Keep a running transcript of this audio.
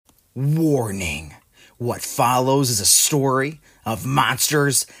Warning. What follows is a story of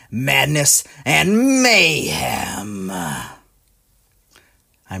monsters, madness, and mayhem.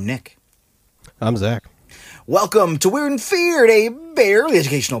 I'm Nick. I'm Zach. Welcome to Weird and Feared, a barely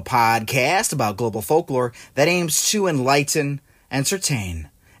educational podcast about global folklore that aims to enlighten, entertain,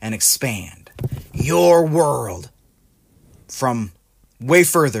 and expand your world from way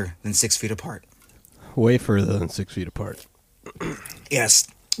further than 6 feet apart. Way further than 6 feet apart. Yes,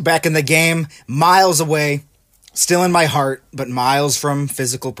 back in the game, miles away, still in my heart, but miles from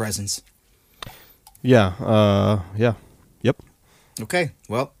physical presence. Yep. Okay,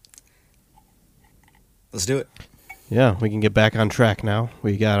 well, let's do it. Yeah, we can get back on track now.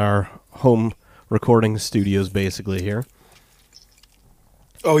 We got our home recording studios basically here.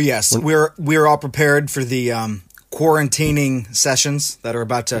 Oh yes, we're all prepared for the quarantining sessions that are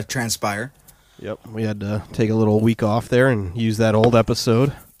about to transpire. Yep, we had to take a little week off there and use that old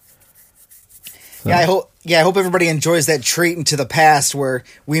episode. So. I hope everybody enjoys that treat into the past where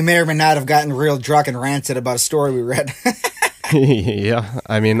we may or may not have gotten real drunk and ranted about a story we read. Yeah,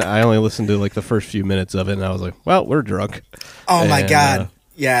 I mean, I only listened to like the first few minutes of it, and I was like, "Well, we're drunk." Oh my god,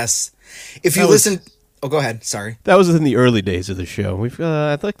 yes. If you listen, go ahead. Sorry. That was in the early days of the show.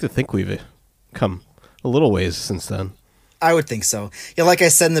 I'd like to think we've come a little ways since then. I would think so. Yeah, like I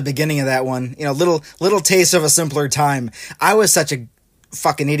said in the beginning of that one, little taste of a simpler time. I was such a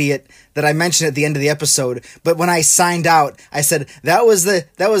fucking idiot that I mentioned at the end of the episode, but when I signed out, I said that was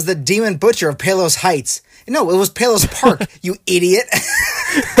the Demon Butcher of Palos Heights. No, it was Palos Park, you idiot.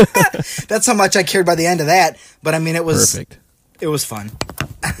 That's how much I cared by the end of that. But I mean, it was perfect. It was fun.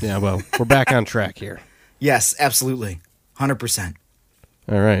 Yeah, well, we're back on track here. Yes, absolutely. 100%.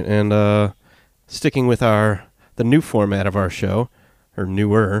 All right, and sticking with the new format of our show, or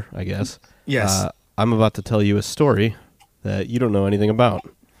newer, I guess. Yes. I'm about to tell you a story that you don't know anything about.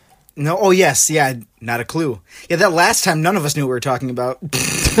 No, oh yes, yeah, not a clue. Yeah, that last time none of us knew what we were talking about.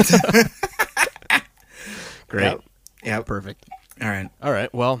 Great. Yep. Perfect. All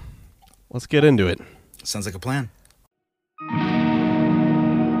right. Well, let's get into it. Sounds like a plan.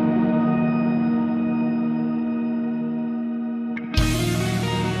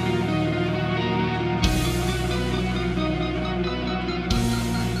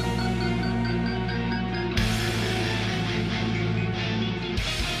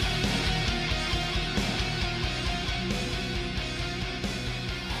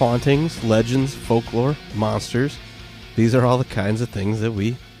 Hauntings, legends, folklore, monsters. These are all the kinds of things that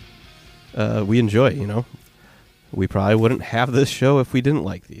we enjoy, you know. We probably wouldn't have this show if we didn't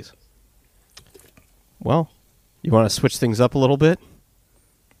like these. Well, you want to switch things up a little bit?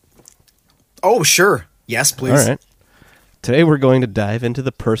 Oh, sure. Yes, please. All right. Today we're going to dive into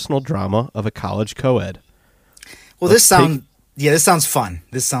the personal drama of a college co-ed. Well, this sounds fun.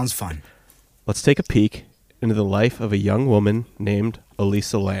 This sounds fun. Let's take a peek into the life of a young woman named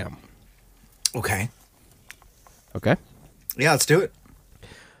Elisa Lam. Okay. Okay? Yeah, let's do it.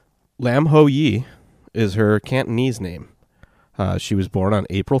 Lam Ho Yi is her Cantonese name. She was born on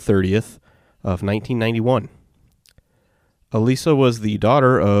April 30th of 1991. Elisa was the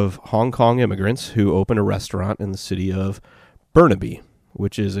daughter of Hong Kong immigrants who opened a restaurant in the city of Burnaby,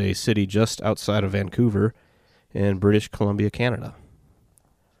 which is a city just outside of Vancouver in British Columbia, Canada.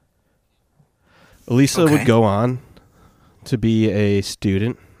 Elisa would go on to be a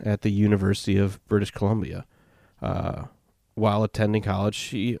student at the University of British Columbia. While attending college,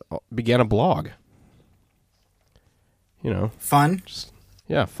 she began a blog. You know. Fun?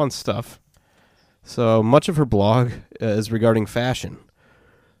 Fun stuff. So much of her blog is regarding fashion,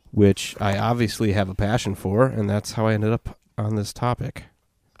 which I obviously have a passion for, and that's how I ended up on this topic.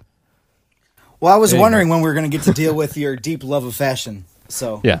 Well, I was wondering when we were going to get to deal with your deep love of fashion.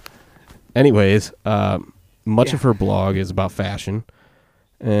 So yeah. Anyways, much of her blog is about fashion,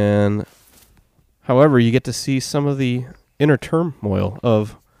 and however, you get to see some of the inner turmoil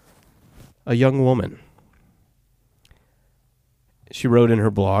of a young woman. She wrote in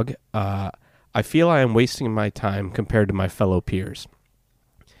her blog, I feel I am wasting my time compared to my fellow peers.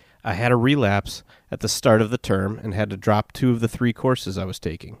 I had a relapse at the start of the term and had to drop 2 of the 3 courses I was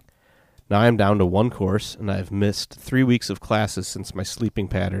taking. Now I am down to 1 course, and I have missed 3 weeks of classes since my sleeping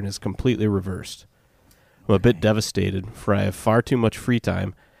pattern is completely reversed. I'm a bit devastated, for I have far too much free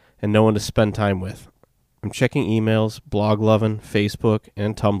time and no one to spend time with. I'm checking emails, blog loving, Facebook,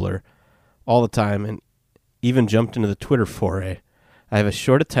 and Tumblr all the time, and even jumped into the Twitter foray. I have a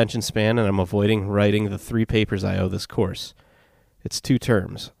short attention span, and I'm avoiding writing the 3 papers I owe this course. It's 2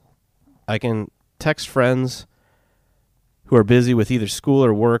 terms. I can text friends who are busy with either school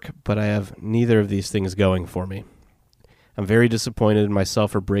or work, but I have neither of these things going for me. I'm very disappointed in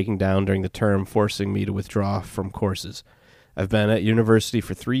myself for breaking down during the term, forcing me to withdraw from courses. I've been at university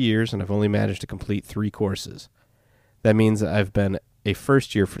for 3 years, and I've only managed to complete 3 courses. That means that I've been a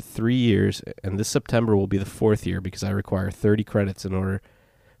first year for 3 years, and this September will be the 4th year because I require 30 credits in order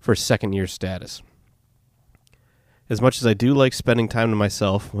for second year status. As much as I do like spending time to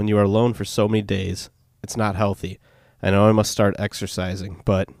myself, when you are alone for so many days, it's not healthy. I know I must start exercising,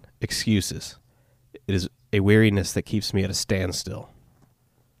 but excuses. It is a weariness that keeps me at a standstill.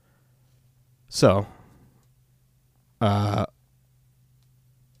 So,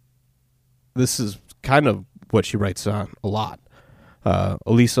 this is kind of what she writes on a lot.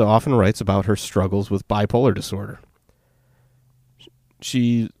 Elisa often writes about her struggles with bipolar disorder.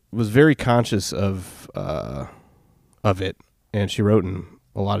 She was very conscious of it, and she wrote in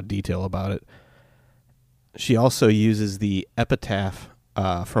a lot of detail about it. She also uses the epitaph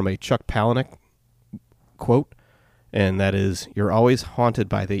from a Chuck Palahniuk quote, and that is, "You're always haunted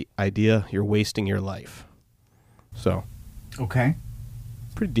by the idea you're wasting your life." So, Okay.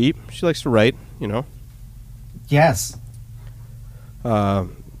 pretty deep. She likes to write, you know. Yes.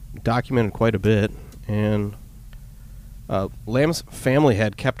 Documented quite a bit, and Lamb's family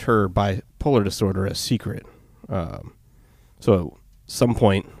had kept her bipolar disorder a secret. So at some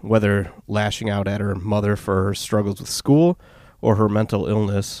point, whether lashing out at her mother for her struggles with school or her mental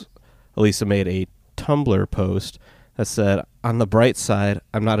illness, Elisa made a Tumblr post that said, "On the bright side,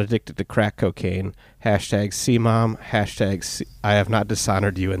 I'm not addicted to crack cocaine. Hashtag CMOM. Hashtag I have not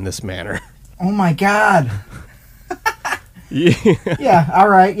dishonored you in this manner." Oh my God. Yeah. Yeah. All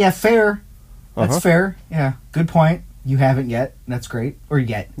right. Yeah. Fair. That's Uh-huh. fair. Yeah. Good point. You haven't yet. That's great. Or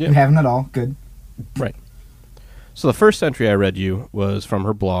yet. Yeah. You haven't at all. Good. Right. So the first entry I read you was from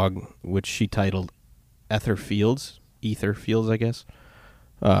her blog, which she titled Ether Fields, I guess.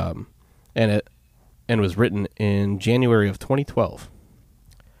 And it was written in January of 2012.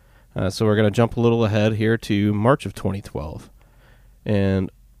 So we're going to jump a little ahead here to March of 2012. And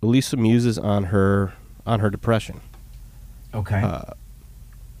Elisa muses on her depression. Okay.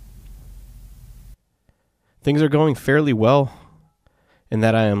 Things are going fairly well in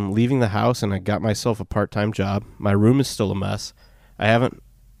that I am leaving the house and I got myself a part-time job. My room is still a mess. I haven't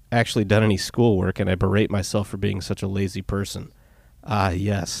actually done any schoolwork, and I berate myself for being such a lazy person. Ah,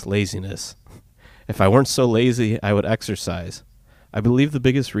 yes, laziness. If I weren't so lazy, I would exercise. I believe the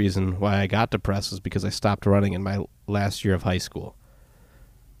biggest reason why I got depressed was because I stopped running in my last year of high school.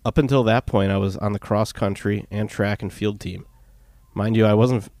 Up until that point, I was on the cross-country and track and field team. Mind you, I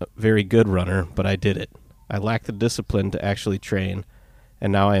wasn't a very good runner, but I did it. I lacked the discipline to actually train,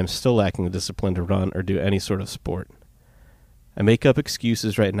 and now I am still lacking the discipline to run or do any sort of sport. I make up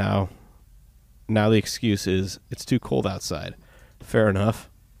excuses right now. Now the excuse is, it's too cold outside. Fair enough.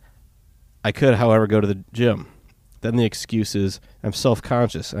 I could, however, go to the gym. Then the excuse is, I'm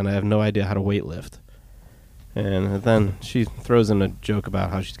self-conscious and I have no idea how to weightlift. And then she throws in a joke about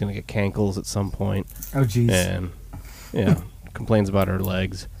how she's going to get cankles at some point. Oh, jeez. And, complains about her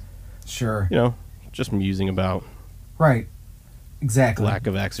legs. Sure. You know, just musing about Right. Exactly. lack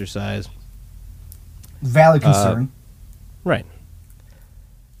of exercise. Valid concern. Right.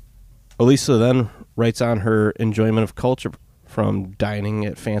 Elisa then writes on her enjoyment of culture from dining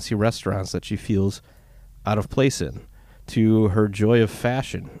at fancy restaurants that she feels out of place in to her joy of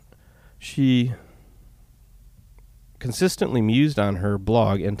fashion. She consistently mused on her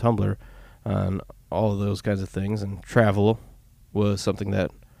blog and Tumblr on all of those kinds of things, and travel was something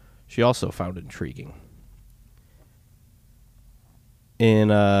that she also found intriguing. In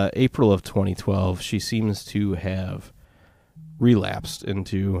April of 2012, she seems to have relapsed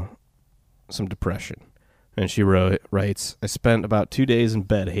into some depression. And she writes, I spent about 2 days in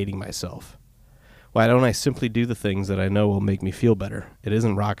bed hating myself. Why don't I simply do the things that I know will make me feel better? It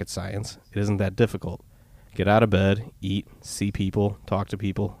isn't rocket science. It isn't that difficult. Get out of bed, eat, see people, talk to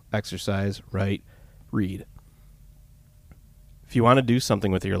people, exercise, write, read. If you want to do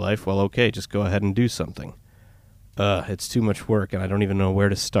something with your life, well, okay, just go ahead and do something. It's too much work, and I don't even know where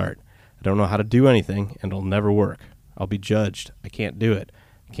to start. I don't know how to do anything, and it'll never work. I'll be judged. I can't do it.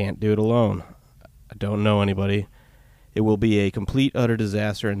 I can't do it alone. I don't know anybody. It will be a complete, utter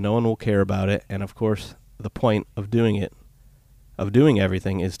disaster, and no one will care about it. And, of course, the point of doing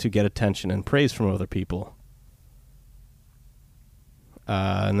everything, is to get attention and praise from other people.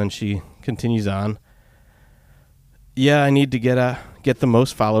 And then she continues on. Yeah, I need to get the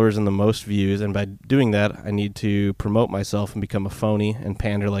most followers and the most views, and by doing that, I need to promote myself and become a phony and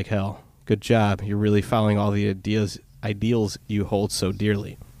pander like hell. Good job. You're really following all the ideals you hold so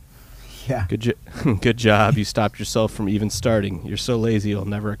dearly. Yeah. Good job. You stopped yourself from even starting. You're so lazy you'll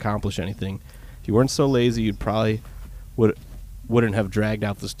never accomplish anything. If you weren't so lazy, you'd probably would wouldn't have dragged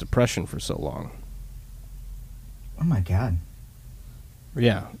out this depression for so long. Oh my God.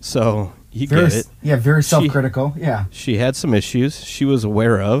 Yeah, so you Very, get it. Yeah, very self-critical. Yeah. She had some issues she was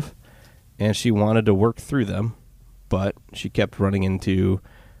aware of, and she wanted to work through them, but she kept running into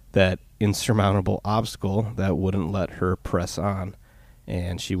that insurmountable obstacle that wouldn't let her press on.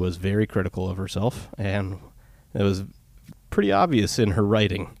 And she was very critical of herself, and it was pretty obvious in her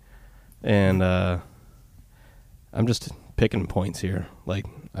writing. And I'm just picking points here. Like,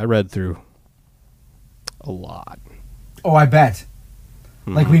 I read through a lot. Oh, I bet.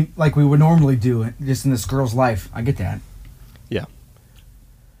 Mm-hmm. Like we would normally do just in this girl's life. I get that. Yeah.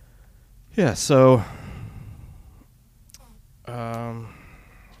 Yeah, so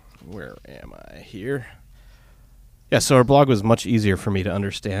where am I here? Yeah, so her blog was much easier for me to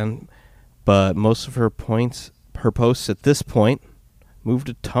understand, but most of her posts at this point moved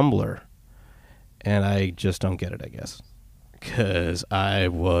to Tumblr, and I just don't get it, I guess, because I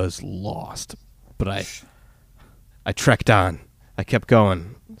was lost. But I trekked on. I kept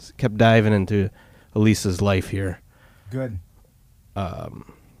going, kept diving into Elisa's life here. Good.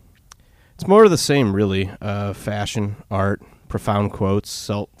 It's more of the same, really. Fashion, art, profound quotes,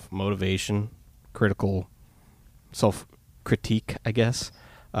 self-motivation, critical self-critique, I guess.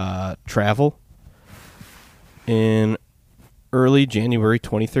 Travel. In early January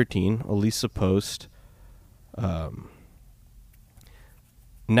 2013, Elisa posted,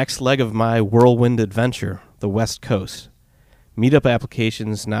 next leg of my whirlwind adventure, the West Coast. Meetup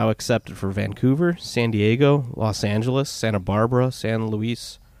applications now accepted for Vancouver, San Diego, Los Angeles, Santa Barbara, San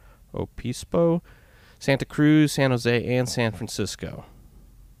Luis Obispo, Santa Cruz, San Jose, and San Francisco.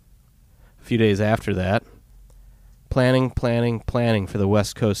 A few days after that, planning for the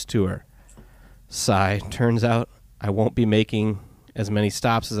West Coast tour. Sigh, turns out I won't be making as many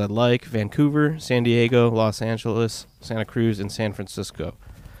stops as I'd like. Vancouver, San Diego, Los Angeles, Santa Cruz, and San Francisco.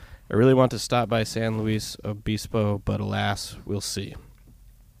 I really want to stop by San Luis Obispo, but alas, we'll see.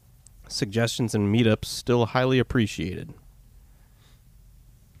 Suggestions and meetups still highly appreciated.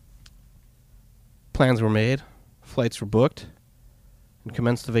 Plans were made, flights were booked, and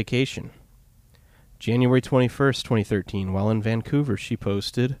commenced the vacation. January 21st, 2013, while in Vancouver, she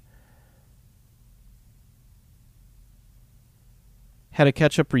posted, had a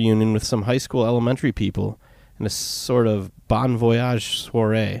catch-up reunion with some high school elementary people and a sort of bon voyage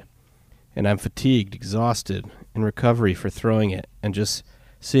soiree. And I'm fatigued, exhausted, in recovery for throwing it, and just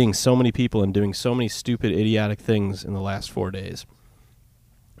seeing so many people and doing so many stupid, idiotic things in the last 4 days.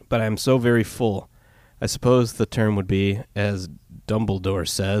 But I am so very full. I suppose the term would be, as Dumbledore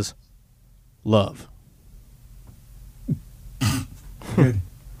says, love. Good.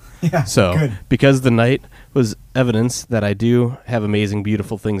 Yeah, so, good. Because the night was evidence that I do have amazing,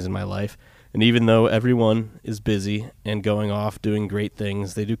 beautiful things in my life, and even though everyone is busy and going off doing great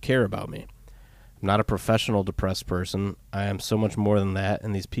things, they do care about me. I'm not a professional depressed person. I am so much more than that,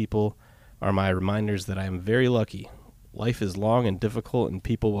 and these people are my reminders that I am very lucky. Life is long and difficult, and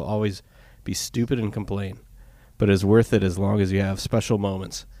people will always be stupid and complain. But it is worth it as long as you have special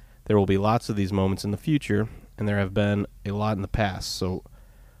moments. There will be lots of these moments in the future, and there have been a lot in the past. So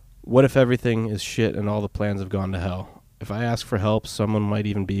what if everything is shit and all the plans have gone to hell? If I ask for help, someone might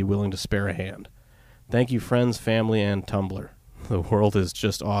even be willing to spare a hand. Thank you, friends, family, and Tumblr. The world is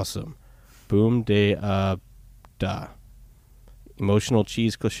just awesome. Boom de da. Emotional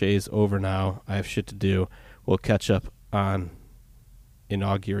cheese cliches over now. I have shit to do. We'll catch up on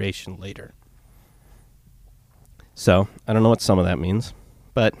inauguration later. So, I don't know what some of that means,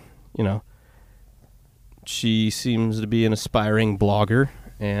 but, you know, she seems to be an aspiring blogger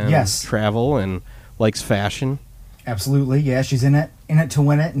and travel and likes fashion. Absolutely, yeah. She's in it to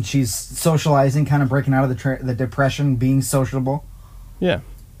win it, and she's socializing, kind of breaking out of the depression, being sociable. Yeah.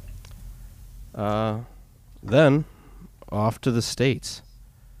 Then, off to the States.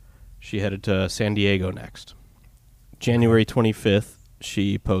 She headed to San Diego next. January 25th,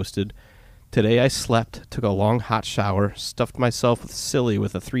 she posted, today I slept, took a long hot shower, stuffed myself with silly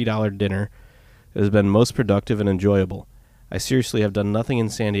with a $3 dinner. It has been most productive and enjoyable. I seriously have done nothing in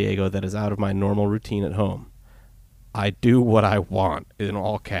San Diego that is out of my normal routine at home. I do what I want, in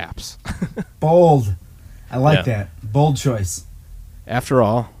all caps. Bold. I like that. Bold choice. After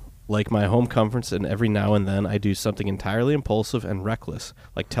all, like my home comforts, and every now and then I do something entirely impulsive and reckless,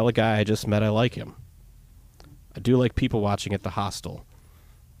 like tell a guy I just met I like him. I do like people watching at the hostel.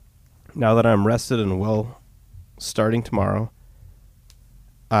 Now that I'm rested and well, starting tomorrow,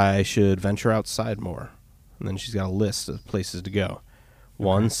 I should venture outside more. And then she's got a list of places to go.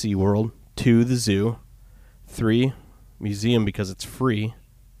 1, SeaWorld. 2, the zoo. 3, museum because it's free.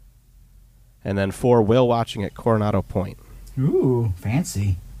 And then 4, whale watching at Coronado Point. Ooh,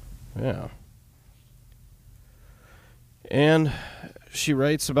 fancy. Yeah. And she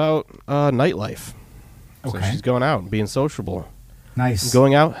writes about nightlife. So Okay. she's going out and being sociable. Nice.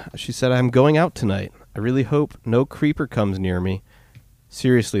 Going out. She said, I'm going out tonight. I really hope no creeper comes near me.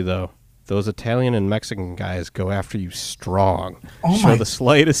 Seriously, though, those Italian and Mexican guys go after you strong. Oh Show my- the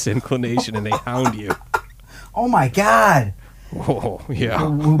slightest inclination and they hound you. Oh, my God. Oh, yeah.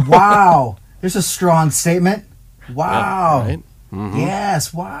 Wow. There's a strong statement. Wow. Yeah, right? Mm-hmm.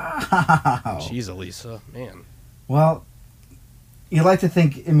 Yes, wow. Jeez, Elisa, man. Well, you like to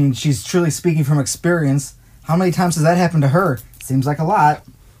think, I mean, she's truly speaking from experience. How many times has that happened to her? Seems like a lot.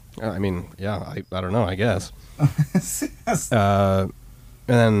 I mean, yeah, I don't know, I guess. Yes. And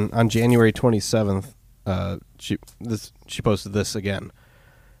then on January 27th, she posted this again.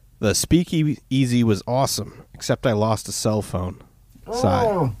 The speakeasy was awesome, except I lost a cell phone. Sigh.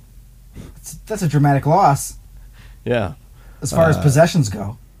 Oh, that's a dramatic loss Yeah. as far as possessions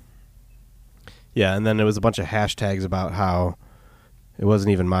go. Yeah, and then there was a bunch of hashtags about how it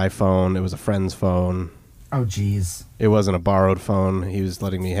wasn't even my phone, it was a friend's phone. Oh, geez. It wasn't a borrowed phone. He was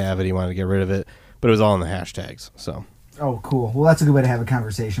letting me have it. He wanted to get rid of it. But it was all in the hashtags, so. Oh, cool. Well, that's a good way to have a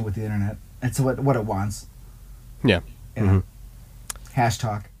conversation with the internet. That's what it wants. Yeah. You know? Hash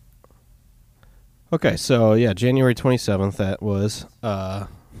talk. Okay, so yeah, January 27th, that was.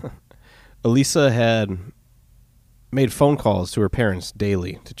 Elisa had made phone calls to her parents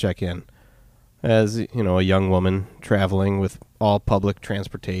daily to check in. As, you know, a young woman traveling with all public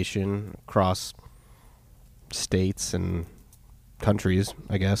transportation across states and countries,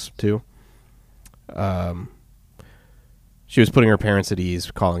 I guess, too. She was putting her parents at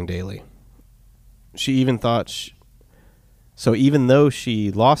ease, calling daily. She even thought... So even though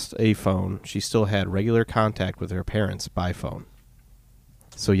she lost a phone, she still had regular contact with her parents by phone.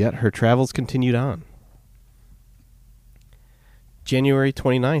 So yet her travels continued on. January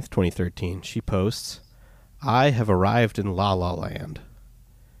 29th, 2013, she posts, I have arrived in La La Land.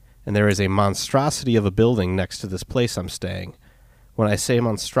 And there is a monstrosity of a building next to this place I'm staying. When I say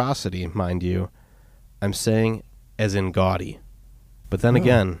monstrosity, mind you, I'm saying as in gaudy. But then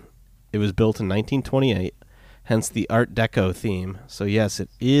again, it was built in 1928, hence the Art Deco theme. So yes, it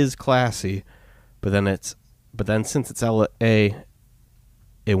is classy, but then since it's LA,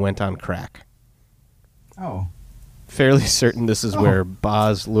 it went on crack. Oh. Fairly certain this is where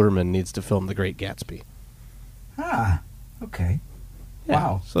Baz Luhrmann needs to film The Great Gatsby. Ah. Okay. Yeah,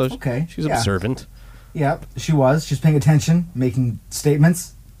 Wow. So Okay. she's Yeah. observant. Yep. She was. She's paying attention, making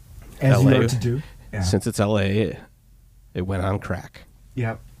statements, as you LA. are to do. Yeah. Since it's LA, it went on crack.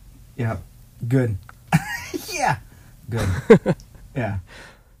 Yep. Yep. Good. Yeah. Good. Yeah.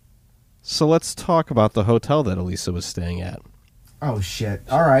 So let's talk about the hotel that Elisa was staying at. Oh, shit.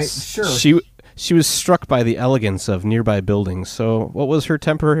 All right. Sure. She was struck by the elegance of nearby buildings. So what was her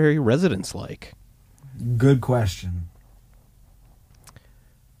temporary residence like? Good question.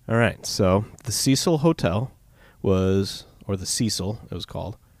 All right. So the Cecil Hotel was, or the Cecil, it was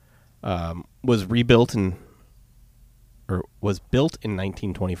called, was built in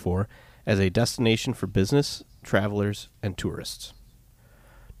 1924 as a destination for business, travelers, and tourists.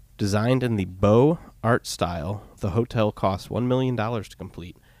 Designed in the Beaux Art style, the hotel cost $1 million to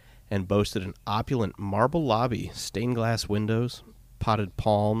complete and boasted an opulent marble lobby, stained glass windows, potted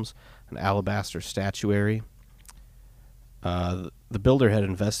palms, an alabaster statuary. The builder had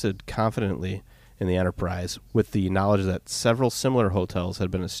invested confidently in the enterprise with the knowledge that several similar hotels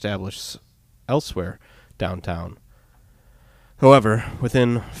had been established elsewhere downtown. However,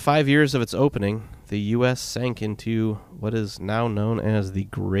 within 5 years of its opening, the U.S. sank into what is now known as the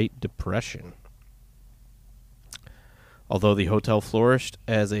Great Depression. Although the hotel flourished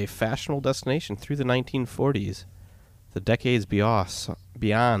as a fashionable destination through the 1940s, the decades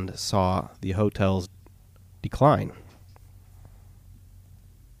beyond saw the hotel's decline.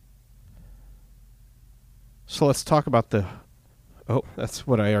 So let's talk about the... Oh, that's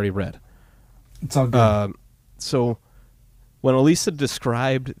what I already read. It's all good. So when Elisa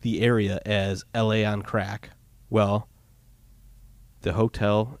described the area as L.A. on crack, well, the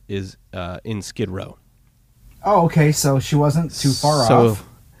hotel is in Skid Row. Oh, okay. So she wasn't too far off.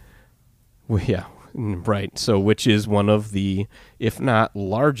 Well, yeah, right. So which is one of the, if not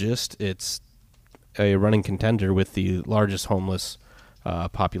largest, it's a running contender with the largest homeless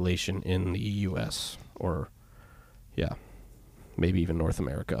population in the U.S. or, yeah, maybe even North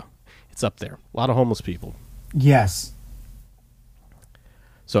America. It's up there. A lot of homeless people. Yes.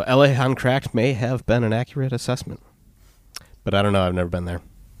 So L.A. on crack may have been an accurate assessment. But I don't know. I've never been there.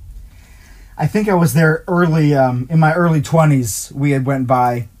 I think I was there early, in my early 20s. We had went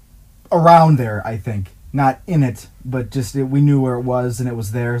by around there, I think. Not in it, but just we knew where it was, and it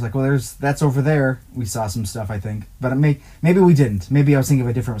was there. It's like, well, that's over there. We saw some stuff, I think. But maybe we didn't. Maybe I was thinking of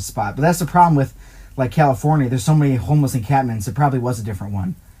a different spot. But that's the problem with, like, California. There's so many homeless encampments. It probably was a different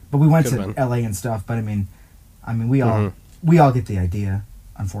one. But we went to L.A. and stuff. But, I mean, we all get the idea,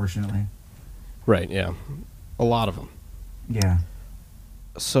 unfortunately. Right, yeah. A lot of them. Yeah.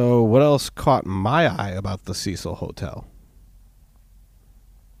 So what else caught my eye about the Cecil Hotel?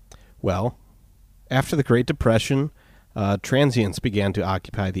 Well, after the Great Depression, transients began to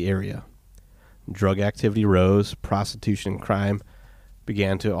occupy the area. Drug activity rose, prostitution and crime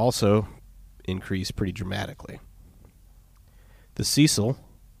began to also increase pretty dramatically. The Cecil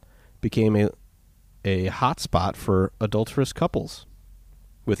became a hotspot for adulterous couples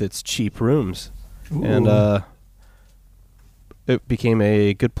with its cheap rooms. Ooh. And it became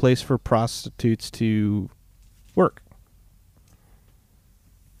a good place for prostitutes to work.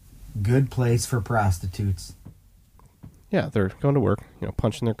 Good place for prostitutes. Yeah, they're going to work,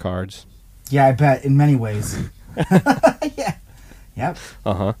 punching their cards. Yeah, I bet, in many ways. Yeah. Yep.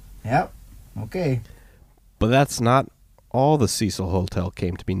 Uh-huh. Yep. Okay. But that's not all the Cecil Hotel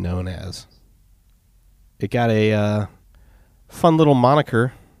came to be known as. It got a fun little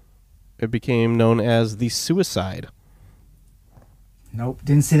moniker. It became known as the Suicide. Nope,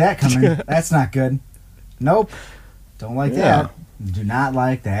 didn't see that coming. That's not good. Nope. Don't like that. Do not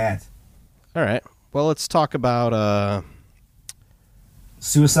like that. All right. Well, let's talk about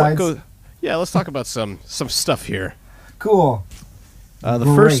suicides. Let's talk about some stuff here. Cool. The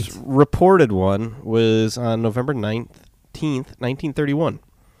first reported one was on November 19th, 1931.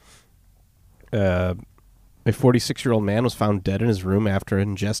 A 46-year-old man was found dead in his room after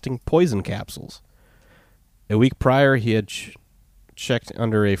ingesting poison capsules. A week prior, he had checked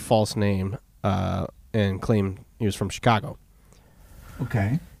under a false name and claimed he was from Chicago.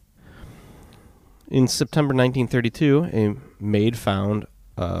 Okay. In September 1932, a maid found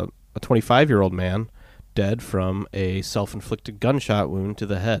a 25-year-old man dead from a self-inflicted gunshot wound to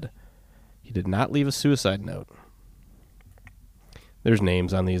the head. He did not leave a suicide note. There's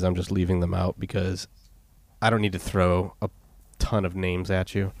names on these. I'm just leaving them out because I don't need to throw a ton of names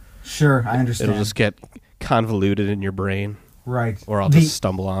at you. Sure, I understand. It'll just get convoluted in your brain. Right. Or I'll just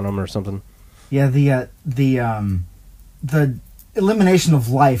stumble on them or something. Yeah, the elimination of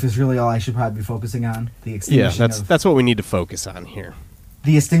life is really all I should probably be focusing on. The extinguishing that's what we need to focus on here.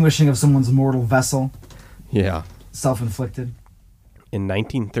 The extinguishing of someone's mortal vessel. Yeah. Self-inflicted. In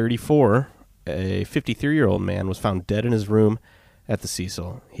 1934, a 53-year-old man was found dead in his room at the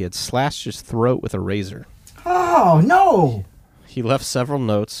Cecil. He had slashed his throat with a razor. Oh, no! He left several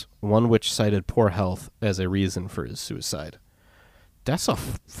notes, one which cited poor health as a reason for his suicide. That's a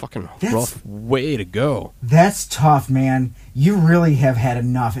fucking rough way to go. That's tough, man. You really have had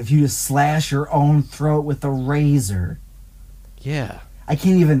enough if you just slash your own throat with a razor. Yeah. I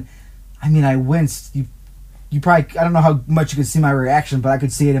can't even... I mean, I winced. You probably... I don't know how much you could see my reaction, but I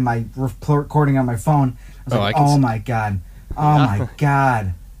could see it in my recording on my phone. I was like, oh my God. Oh my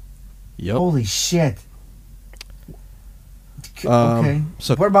God. Yep. Holy shit. Okay.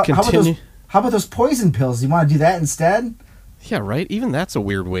 So what about... How about those poison pills? You want to do that instead? Yeah, right? Even that's a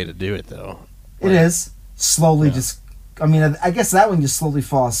weird way to do it, though. It is. Slowly just... I mean, I guess that one you slowly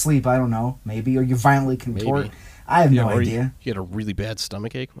fall asleep. I don't know. Maybe. Or you violently contort. Maybe. I have no idea. You had a really bad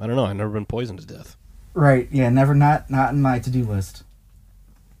stomachache? I don't know. I've never been poisoned to death. Right. Yeah, never. Not in my to-do list.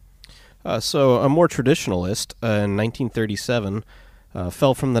 So a more traditionalist in 1937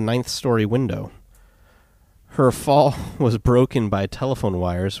 fell from the 9th-story window. Her fall was broken by telephone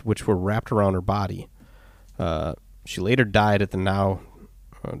wires, which were wrapped around her body. She later died at the now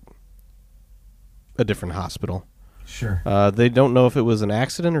a different hospital. Sure. They don't know if it was an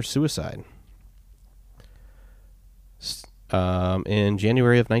accident or suicide. In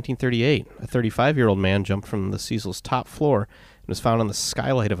January of 1938, a 35-year-old man jumped from the Cecil's top floor and was found on the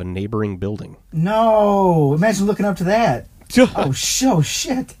skylight of a neighboring building. No! Imagine looking up to that. Oh,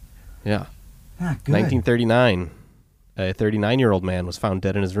 shit. Yeah. Not good. 1939, a 39-year-old man was found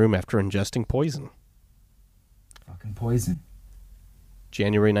dead in his room after ingesting poison. Fucking poison.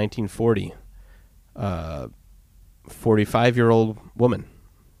 January 1940, 45-year-old woman,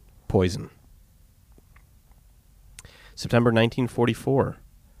 poison. September 1944.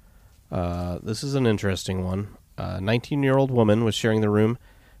 This is an interesting one. A 19-year-old woman was sharing the room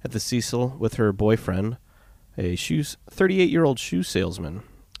at the Cecil with her boyfriend, a 38-year-old shoe salesman.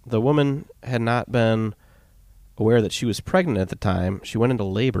 The woman had not been aware that she was pregnant at the time. She went into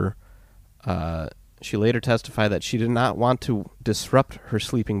labor. She later testified that she did not want to disrupt her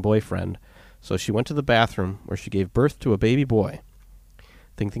sleeping boyfriend, so she went to the bathroom where she gave birth to a baby boy.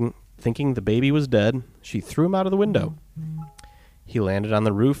 Thinking Thinking the baby was dead, she threw him out of the window. He landed on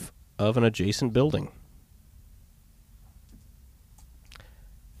the roof of an adjacent building.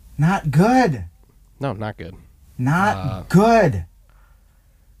 Not good. No, not good. Not good.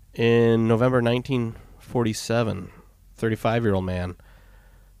 In November 1947, 35-year-old man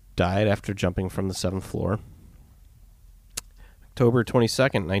died after jumping from the 7th floor. October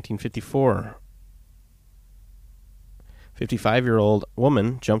 22nd, 1954, 55-year-old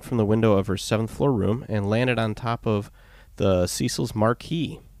woman jumped from the window of her 7th floor room and landed on top of the Cecil's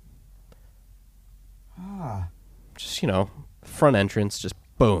marquee. Just, front entrance, just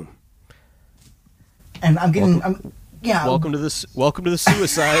boom. And Welcome to this. Welcome to the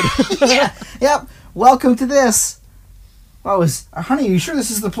suicide. Yep. Welcome to this. Honey, are you sure this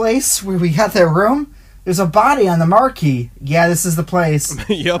is the place where we got that room? There's a body on the marquee. Yeah, this is the place.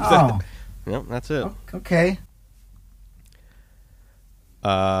 Yep. Oh. Yep, that's it. Okay.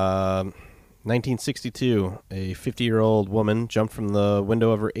 1962, a 50-year-old woman jumped from the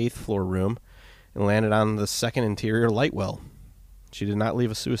window of her 8th floor room and landed on the second interior light well. She did not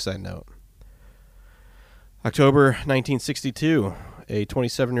leave a suicide note. October 1962, a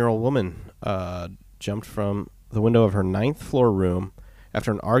 27-year-old woman jumped from the window of her 9th floor room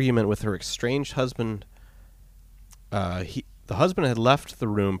after an argument with her estranged husband. The husband had left the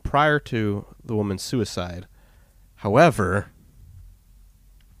room prior to the woman's suicide. However,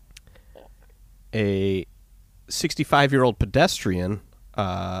 a 65-year-old pedestrian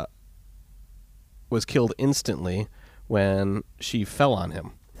was killed instantly when she fell on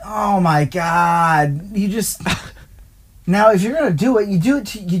him. Oh my God! You just now, if you're gonna do it, you do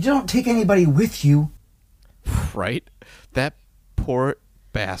it. You don't take anybody with you, right? That poor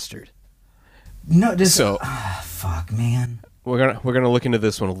bastard. No, just fuck, man. We're gonna look into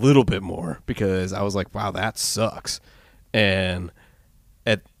this one a little bit more because I was like, wow, that sucks. And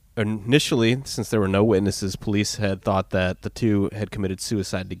initially, since there were no witnesses, police had thought that the two had committed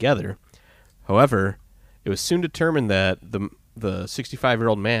suicide together. However, it was soon determined that the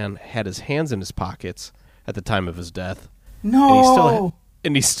 65-year-old man had his hands in his pockets at the time of his death. No.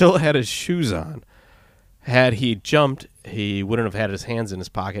 And he still had his shoes on. Had he jumped, he wouldn't have had his hands in his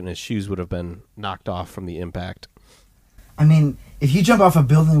pocket, and his shoes would have been knocked off from the impact. I mean, if you jump off a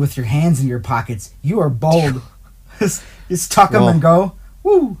building with your hands in your pockets, you are bold. Just tuck them and go.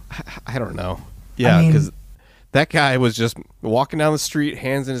 Woo. I don't know. Yeah, because that guy was just walking down the street,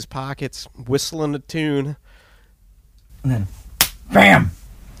 hands in his pockets, whistling a tune. And then, bam!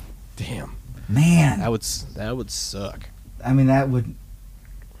 Damn. Man. That would suck. I mean, that would...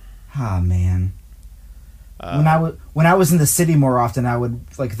 Ah, man. When I was in the city more often, I would,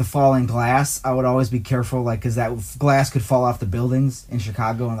 like, the falling glass, I would always be careful, like, because that glass could fall off the buildings in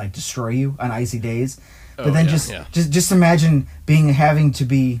Chicago and, like, destroy you on icy days. But just imagine I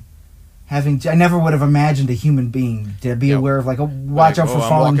never would have imagined a human being to be aware of, like, watch out for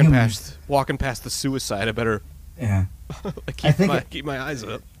falling humans. Walking past the suicide, I better... Yeah. keep my eyes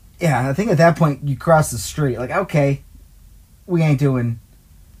up. Yeah, I think at that point you cross the street. Like, okay, we ain't doing...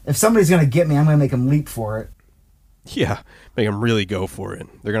 If somebody's going to get me, I'm going to make them leap for it. Yeah, make them really go for it.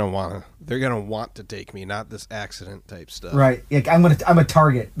 They're going to want to take me, not this accident type stuff. Right. Like, I'm a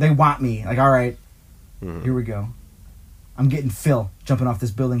target. They want me. Like, all right, Here we go. I'm getting Phil, jumping off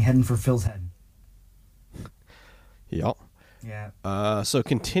this building, heading for Phil's head. Yep. Yeah. So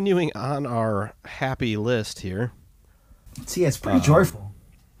continuing on our happy list here. See, it's pretty joyful.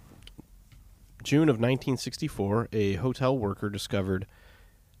 June of 1964, a hotel worker discovered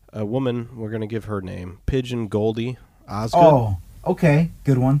a woman, we're going to give her name, Pigeon Goldie Osgood. Oh, okay.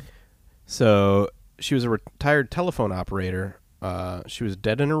 Good one. So she was a retired telephone operator. She was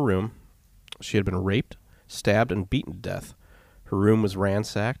dead in her room. She had been raped, stabbed, and beaten to death. Her room was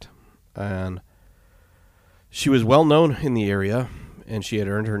ransacked, and she was well known in the area, and she had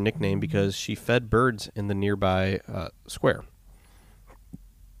earned her nickname because she fed birds in the nearby square.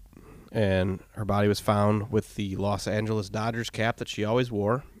 And her body was found with the Los Angeles Dodgers cap that she always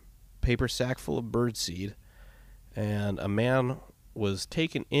wore, paper sack full of birdseed, and a man was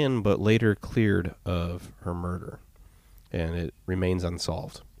taken in but later cleared of her murder. And it remains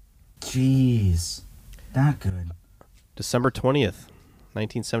unsolved. Jeez. Not good. December 20th,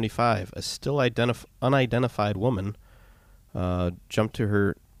 1975, a still unidentified woman jumped to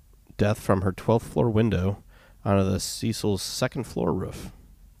her death from her 12th floor window onto the Cecil's second floor roof.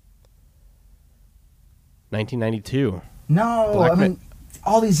 1992. No,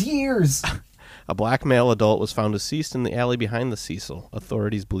 all these years. A black male adult was found deceased in the alley behind the Cecil.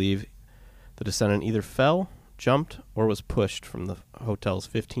 Authorities believe the descendant either fell, jumped, or was pushed from the hotel's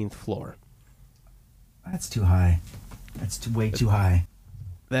 15th floor. That's too high. That's way too high.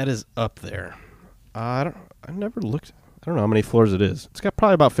 That is up there. I never looked. I don't know how many floors it is. It's got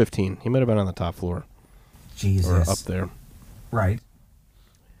probably about 15. He might have been on the top floor. Jesus. Or up there. Right.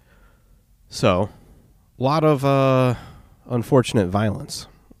 So, a lot of unfortunate violence.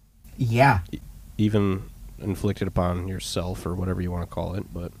 Yeah. Even inflicted upon yourself or whatever you want to call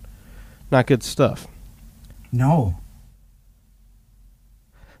it, but not good stuff. No.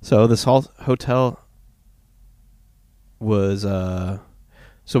 So this hotel was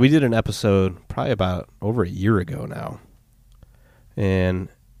so we did an episode probably about over a year ago now. And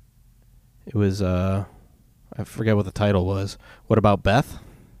it was I forget what the title was. What About Beth?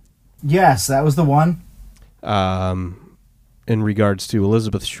 Yes, that was the one. In regards to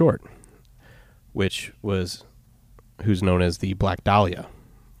Elizabeth Short, who's known as the Black Dahlia.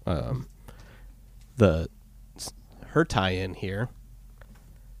 Her tie-in here.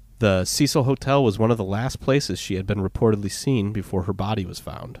 The Cecil Hotel was one of the last places she had been reportedly seen before her body was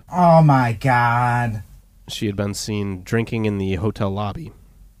found. Oh my God. She had been seen drinking in the hotel lobby.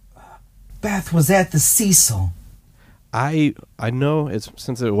 Beth was at the Cecil. I know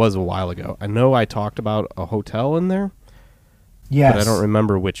since it was a while ago. I know I talked about a hotel in there. Yes. But I don't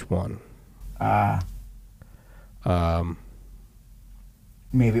remember which one.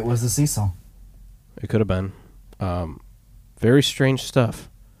 Maybe it was the Cecil. It could have been. Very strange stuff.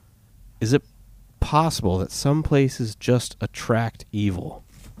 Is it possible that some places just attract evil?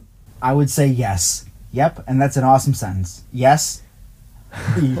 I would say yes. Yep, and that's an awesome sentence. Yes.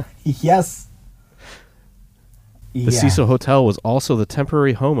 Yes. The Cecil Hotel was also the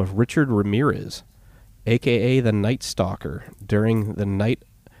temporary home of Richard Ramirez, a.k.a. the Night Stalker, during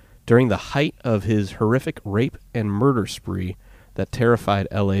the height of his horrific rape and murder spree that terrified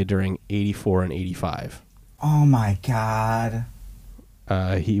L.A. during 84 and 85. Oh, my God.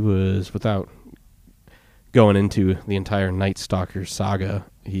 He was, without going into the entire Night Stalker saga,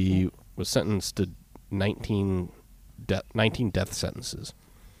 he was sentenced to 19 death sentences.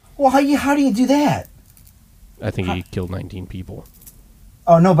 Well, how do you do that? I think he killed 19 people.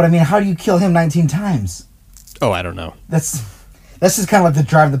 Oh, no, but I mean, how do you kill him 19 times? Oh, I don't know. That's just kind of like to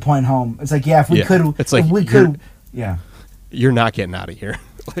drive the point home. It's like, yeah, if we could... It's like, yeah. You're not getting out of here.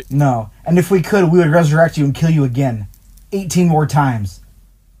 No. And if we could, we would resurrect you and kill you again. 18 more times.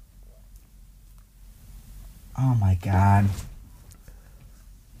 Oh, my God.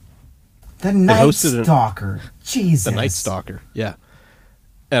 The Night Stalker. Jesus. The Night Stalker, yeah.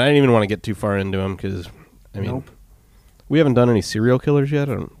 And I didn't even want to get too far into him because, I mean, we haven't done any serial killers yet,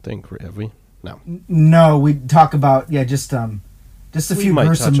 I don't think, have we? No. No, we talk about, just a few we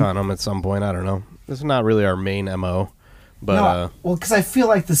might touch on them at some point, I don't know. This is not really our main MO. But, no, well, because I feel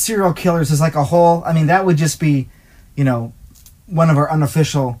like the serial killers is like a whole, I mean, that would just be, one of our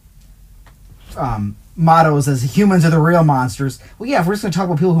unofficial mottos as humans are the real monsters. Well, yeah, if we're just going to talk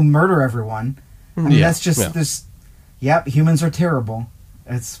about people who murder everyone, I mean, that's just this, humans are terrible.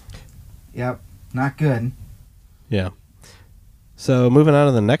 It's, not good. Yeah. So, moving on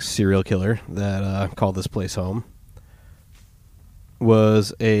to the next serial killer that called this place home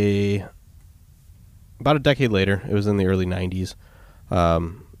was about a decade later, it was in the early 90s, a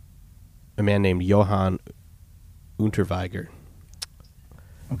man named Johann Unterweger,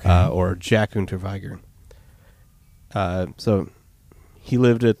 or Jack Unterweger. So he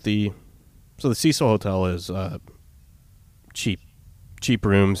lived at the Cecil Hotel is cheap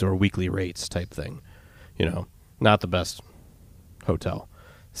rooms or weekly rates type thing, not the best hotel,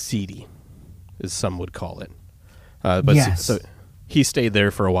 seedy, as some would call it. But yes. So he stayed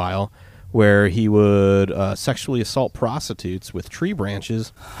there for a while, where he would sexually assault prostitutes with tree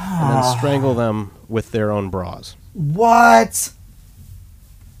branches and then strangle them with their own bras. What?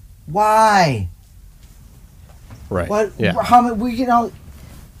 Why? Right. What? Yeah. How many? You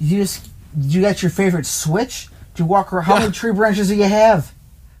got your favorite switch? Do you walk around? How many tree branches do you have?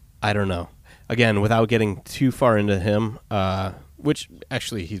 I don't know. Again, without getting too far into him, which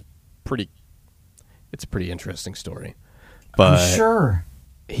actually it's a pretty interesting story. But I'm sure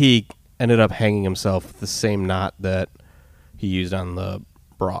he ended up hanging himself with the same knot that he used on the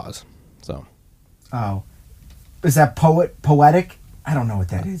bras. So. Oh. Is that poetic? I don't know what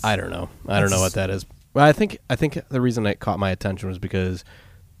that is. I don't know. I don't know what that is. Well, I think the reason it caught my attention was because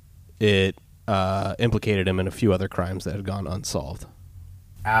it implicated him in a few other crimes that had gone unsolved.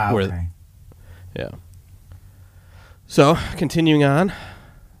 Okay. Yeah. So, continuing on,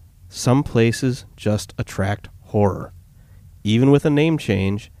 some places just attract horror. Even with a name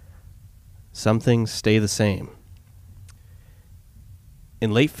change, some things stay the same.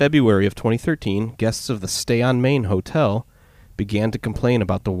 In late February of 2013, guests of the Stay on Main Hotel began to complain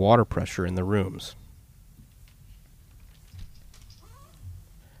about the water pressure in the rooms.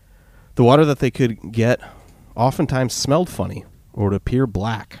 The water that they could get oftentimes smelled funny or would appear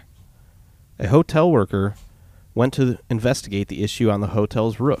black. A hotel worker went to investigate the issue on the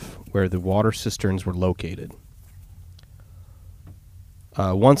hotel's roof, where the water cisterns were located.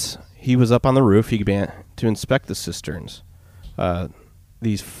 Once he was up on the roof, he began to inspect the cisterns.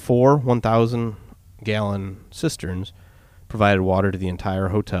 These 4 1,000-gallon cisterns provided water to the entire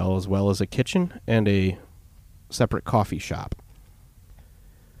hotel, as well as a kitchen and a separate coffee shop.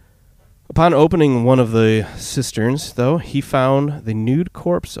 Upon opening one of the cisterns, though, he found the nude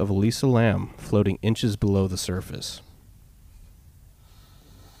corpse of Elisa Lamb floating inches below the surface.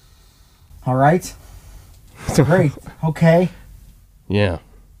 All right. Great. Okay. Yeah.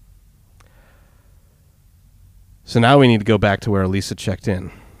 So now we need to go back to where Elisa checked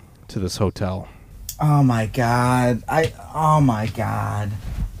in, to this hotel. Oh my god. Oh my god.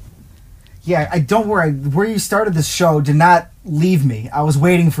 Yeah, don't worry. Where you started this show did not leave me. I was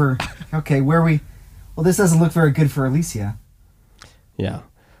waiting for... Okay, where we... Well, this doesn't look very good for Alicia. Yeah.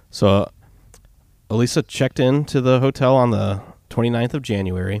 So Elisa checked in to the hotel on the 29th of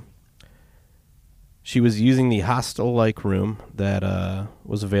January. She was using the hostel-like room that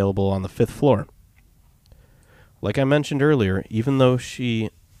was available on the 5th floor. Like I mentioned earlier, even though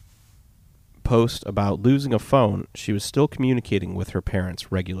she posted about losing a phone, she was still communicating with her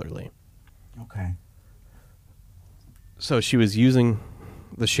parents regularly. Okay. So she was using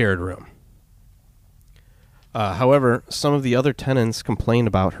the shared room. However, some of the other tenants complained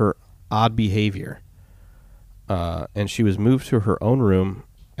about her odd behavior, and she was moved to her own room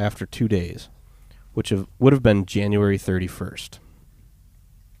after 2 days, which would have been January 31st.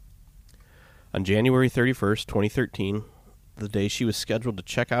 On January 31st, 2013, the day she was scheduled to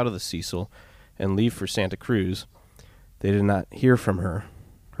check out of the Cecil and leave for Santa Cruz, they did not hear from her.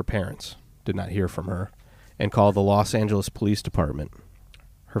 Her parents did not hear from her and called the Los Angeles Police Department.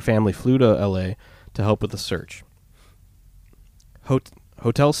 Her family flew to L.A. to help with the search.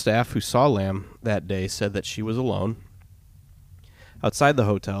 Hotel staff who saw Lamb that day said that she was alone. Outside the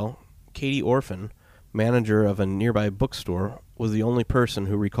hotel, Katie Orphan, manager of a nearby bookstore, was the only person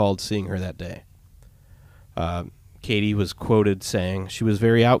who recalled seeing her that day. Katie was quoted saying, "She was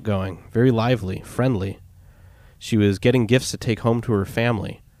very outgoing, very lively, friendly. She was getting gifts to take home to her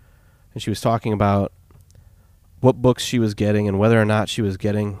family. And she was talking about what books she was getting and whether or not she was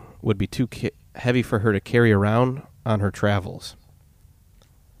getting would be too heavy for her to carry around on her travels."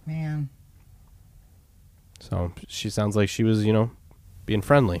 Man. So she sounds like she was, being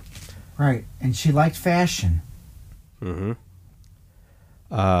friendly. Right. And she liked fashion. Mm-hmm.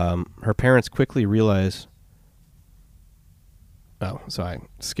 Her parents quickly realized... Oh, so I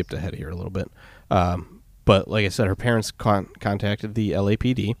skipped ahead here a little bit. But like I said, her parents contacted the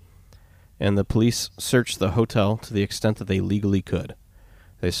LAPD, and the police searched the hotel to the extent that they legally could.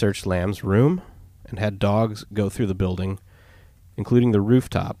 They searched Lamb's room and had dogs go through the building, including the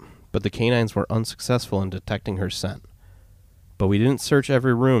rooftop, but the canines were unsuccessful in detecting her scent. "But we didn't search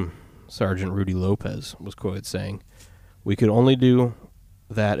every room," Sergeant Rudy Lopez was quoted saying. "We could only do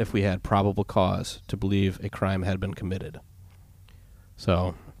that if we had probable cause to believe a crime had been committed."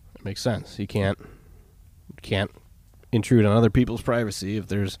 So it makes sense. You can't intrude on other people's privacy if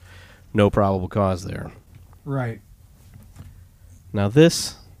there's no probable cause there. Right. Now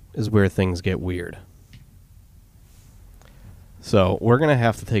this is where things get weird. So we're going to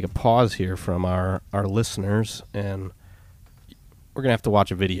have to take a pause here from our listeners, and we're going to have to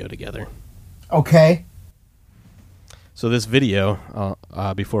watch a video together. Okay. So this video,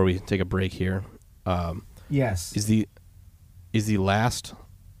 before we take a break here, yes, is the last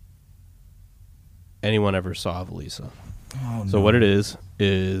anyone ever saw of Elisa. Oh, So no. what it is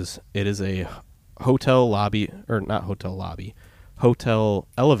a hotel lobby, or not hotel lobby, hotel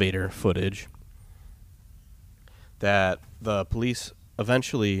elevator footage that the police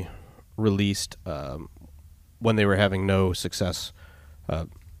eventually released when they were having no success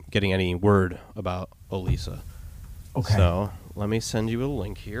getting any word about Elisa. Okay. So let me send you a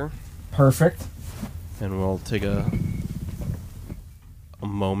link here, Perfect. and we'll take a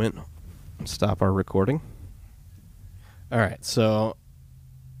moment and stop our recording. All right, so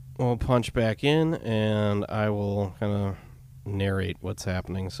we'll punch back in, and I will kind of narrate what's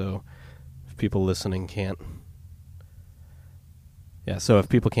happening. So if people listening can't, so if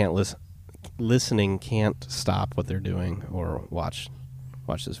people can't listening can't stop what they're doing or watch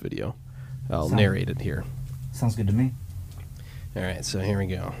this video, I'll narrate it here. Sounds good to me. All right, so here we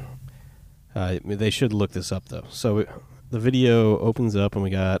go. They should look this up, though. So the video opens up, and we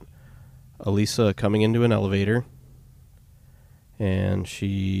got Elisa coming into an elevator, and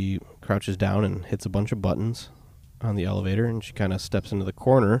she crouches down and hits a bunch of buttons on the elevator, and she kind of steps into the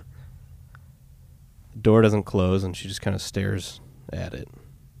corner The door doesn't close, and she just kind of stares at it.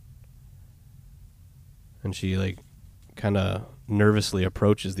 And she, like, kind of nervously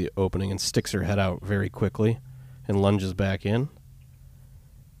approaches the opening and sticks her head out very quickly and lunges back in.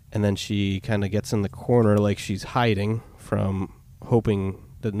 And then she kind of gets in the corner like she's hiding from hoping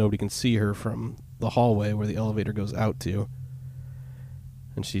that nobody can see her from the hallway where the elevator goes out to.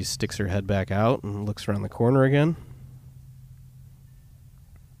 And she sticks her head back out and looks around the corner again.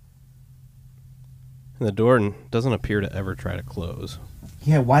 And the door doesn't appear to ever try to close.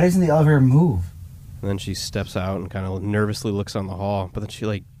 Yeah, why doesn't the elevator move? And then she steps out and kind of nervously looks on the hall, but then she,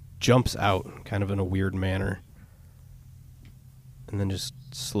 like, jumps out kind of in a weird manner. And then just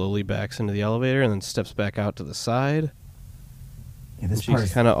slowly backs into the elevator and then steps back out to the side. Yeah, this and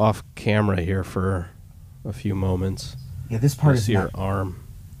she's kind of off camera here for a few moments. Yeah, this part is see her arm.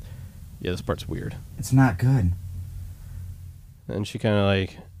 Yeah, this part's weird. It's not good. And she kind of,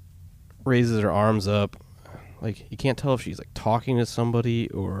 like, raises her arms up. Like, you can't tell if she's, like, talking to somebody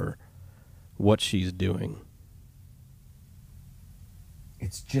or what she's doing.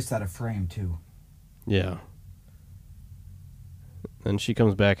 It's just out of frame, too. Yeah. Then she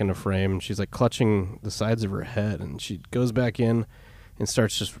comes back into frame, and she's, like, clutching the sides of her head, and she goes back in and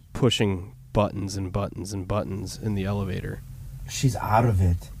starts just pushing buttons and buttons and buttons in the elevator. She's out of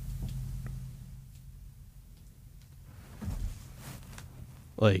it.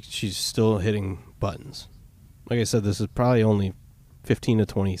 Like, she's still hitting buttons. Like I said, this is probably only 15 to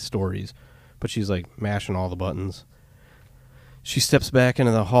 20 stories, but she's, like, mashing all the buttons. She steps back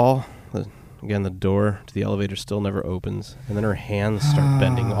into the hall. Again, the door to the elevator still never opens. And then her hands start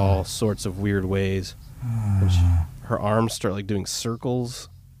bending all sorts of weird ways. And her arms start, like, doing circles,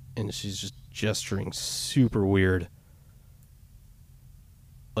 and she's just gesturing super weird.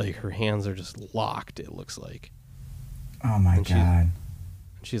 Like, her hands are just locked, it looks like. Oh, my God.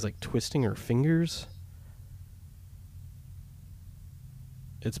 She's, like, twisting her fingers.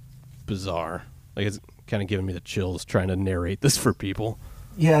 It's bizarre. Like, it's kind of giving me the chills trying to narrate this for people.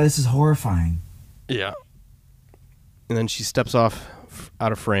 Yeah, this is horrifying. Yeah. And then she steps off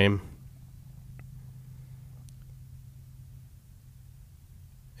out of frame.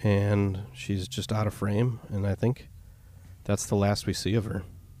 And she's just out of frame. And I think that's the last we see of her.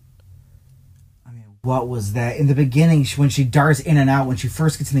 I mean, what was that? In the beginning, when she darts in and out, when she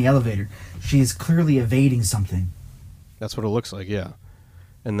first gets in the elevator, she is clearly evading something. That's what it looks like, yeah.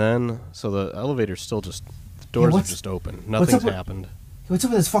 And then, so the elevator's still just, the doors are just open. Nothing's happened. What's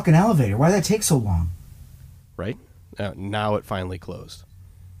up with this fucking elevator? Why did that take so long? Right? Now it finally closed.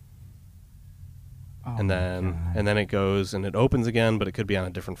 Oh, and then it goes and it opens again, but it could be on a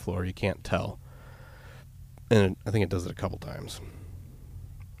different floor. You can't tell. And I think it does it a couple times.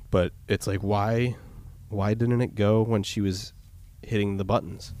 But it's like, why didn't it go when she was hitting the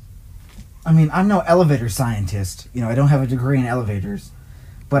buttons? I mean, I'm no elevator scientist. You know, I don't have a degree in elevators,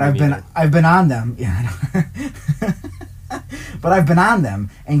 but I've been on them. Yeah, but I've been on them,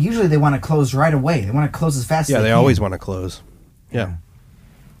 and usually they want to close right away. They want to close as fast as they can. Yeah, they always want to close. Yeah.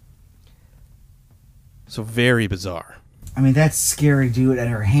 So very bizarre. I mean, that's scary, dude. And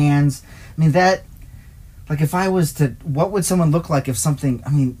her hands. I mean, that. Like, if I was to, what would someone look like if something?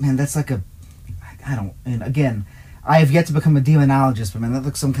 I mean, man, that's like a. I don't. And again, I have yet to become a demonologist, but man, that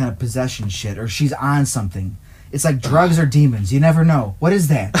looks some kind of possession shit, or she's on something. It's like drugs or demons. You never know. What is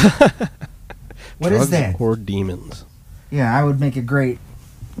that? What is that? Drugs or demons. Yeah, I would make a great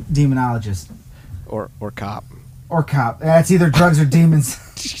demonologist. Or cop. Or cop. That's either drugs or demons.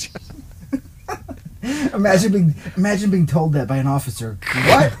 Imagine being told that by an officer.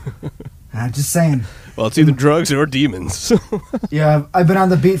 What? I'm just saying. Well, it's either drugs or demons. Yeah, I've been on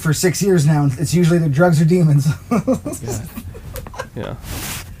the beat for 6 years now, and it's usually the drugs or demons. Yeah.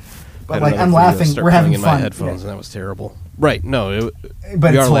 But like, I'm laughing. We're having in fun. My headphones, and that was terrible. Right? No,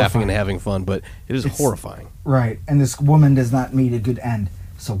 but we are laughing and having fun, but it's horrifying. Right, and this woman does not meet a good end.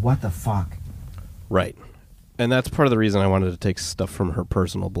 So what the fuck? Right, and that's part of the reason I wanted to take stuff from her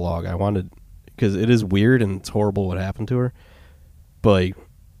personal blog. I wanted, because it is weird and it's horrible what happened to her, but like,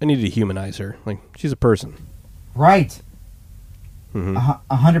 I needed to humanize her. Like, she's a person. Right. 100%.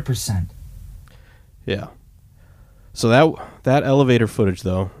 Mm-hmm. Yeah. So that elevator footage,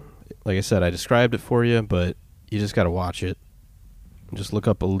 though, like I said, I described it for you, but you just got to watch it. Just look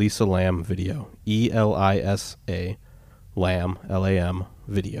up Elisa Lam video. ELISA Lam, LAM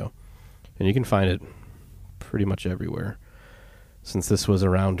video. And you can find it pretty much everywhere, since this was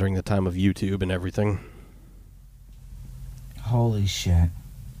around during the time of YouTube and everything. Holy shit.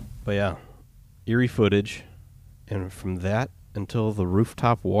 But yeah, eerie footage. And from that until the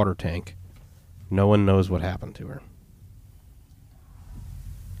rooftop water tank, no one knows what happened to her.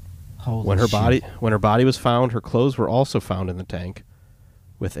 Holy When her shit. body was found, her clothes were also found in the tank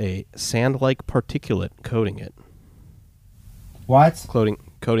with a sand-like particulate coating it. What?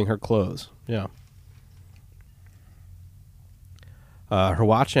 Coating her clothes. Yeah. Her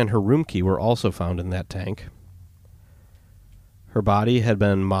watch and her room key were also found in that tank. Her body had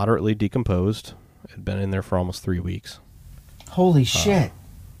been moderately decomposed. It had been in there for almost 3 weeks. Holy shit.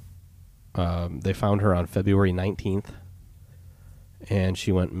 They found her on February 19th, and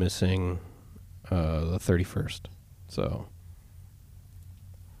she went missing the 31st. So,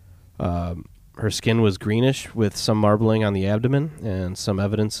 her skin was greenish with some marbling on the abdomen and some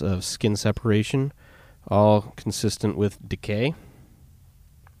evidence of skin separation, all consistent with decay.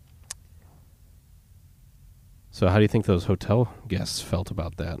 So how do you think those hotel guests felt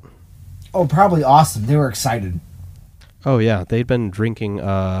about that? Oh, probably awesome. They were excited. Oh, yeah. They'd been drinking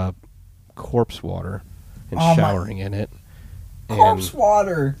corpse water and showering in it. Corpse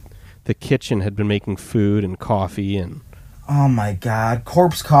water! The kitchen had been making food and coffee and... Oh, my God.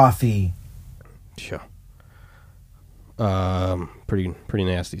 Corpse coffee. Sure. Pretty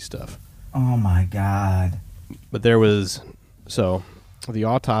nasty stuff. Oh, my God. But there was... So, the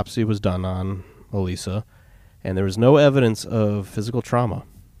autopsy was done on Elisa, and there was no evidence of physical trauma,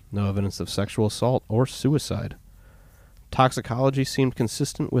 no evidence of sexual assault or suicide. Toxicology seemed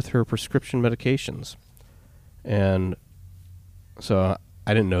consistent with her prescription medications. And so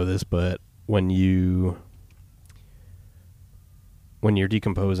I didn't know this, but when you're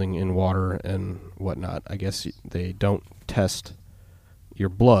decomposing in water and whatnot, I guess they don't test your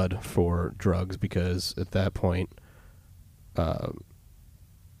blood for drugs because at that point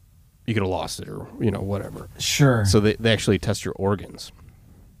you could have lost it or whatever. Sure. So they actually test your organs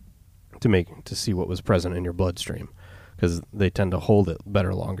to see what was present in your bloodstream because they tend to hold it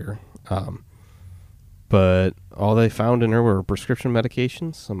better longer. But all they found in her were prescription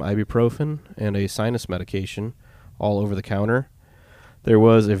medications, some ibuprofen, and a sinus medication, all over the counter. There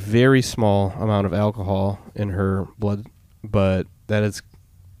was a very small amount of alcohol in her blood, but that is,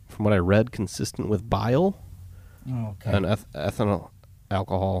 from what I read, consistent with bile. Okay. An ethanol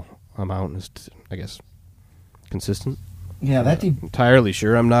alcohol amount is, I guess, consistent. Yeah, that deep... Entirely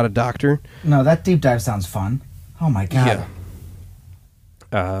sure. I'm not a doctor. No, that deep dive sounds fun. Oh, my God.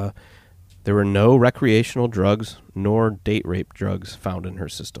 Yeah. There were no recreational drugs nor date rape drugs found in her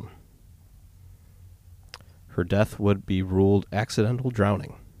system. Her death would be ruled accidental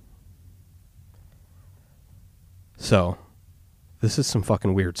drowning. So, this is some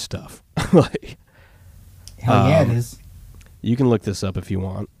fucking weird stuff. Like, hell yeah, it is. You can look this up if you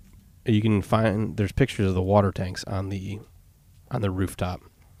want. You can find there's pictures of the water tanks on the rooftop.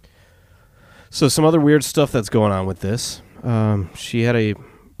 So some other weird stuff that's going on with this. She had a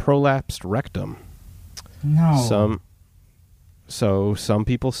prolapsed rectum. No. Some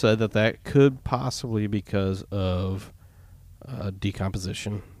people said that could possibly be because of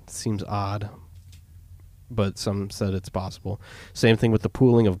decomposition. Seems odd, but some said it's possible. Same thing with the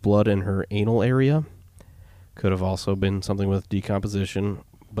pooling of blood in her anal area. Could have also been something with decomposition,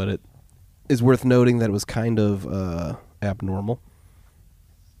 but it is worth noting that it was kind of abnormal.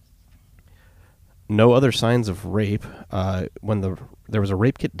 No other signs of rape. There was a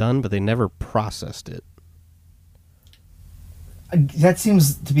rape kit done, but they never processed it. That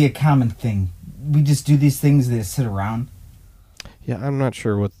seems to be a common thing. We just do these things, they just sit around. Yeah, I'm not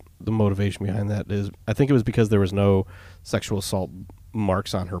sure what the motivation behind that is. I think it was because there was no sexual assault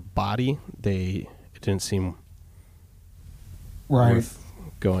marks on her body. It didn't seem worth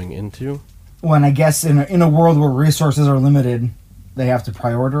going into. Well, and I guess in a world where resources are limited, they have to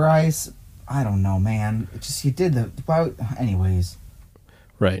prioritize. I don't know, man. It just anyways.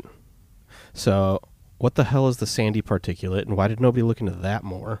 Right. So, what the hell is the sandy particulate, and why did nobody look into that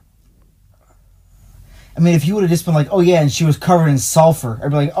more? I mean, if you would have just been like, oh yeah, and she was covered in sulfur, I'd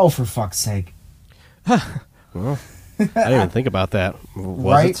be like, oh, for fuck's sake. Well, I didn't even think about that.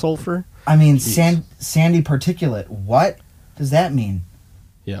 Was it sulfur? I mean, sandy particulate. What does that mean?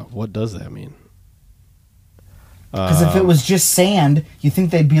 Yeah, what does that mean? Because if it was just sand, you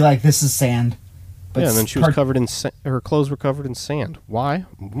think they'd be like, this is sand. But yeah, and then she was covered in her clothes were covered in sand. Why?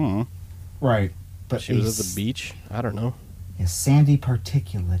 Right. But she was at the beach? I don't know. Yeah, sandy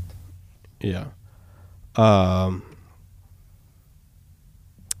particulate. Yeah.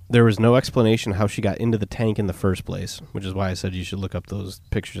 There was no explanation how she got into the tank in the first place, which is why I said you should look up those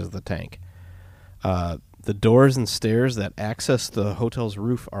pictures of the tank. The doors and stairs that access the hotel's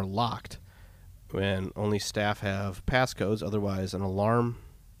roof are locked, and only staff have passcodes, otherwise an alarm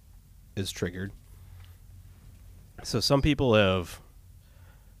is triggered. So some people have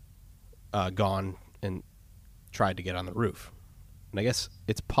gone and tried to get on the roof, And I guess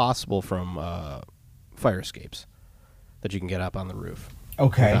it's possible from fire escapes that you can get up on the roof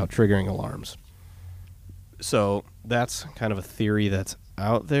without triggering alarms. So that's kind of a theory that's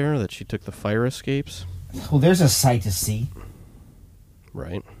out there, that she took the fire escapes. Well, there's a sight to see.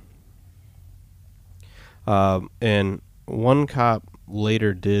 Right. And one cop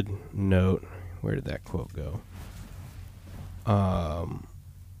later did note, where did that quote go?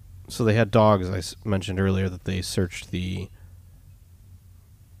 So they had dogs, I mentioned earlier, that they searched the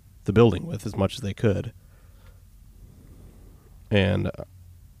building with as much as they could. And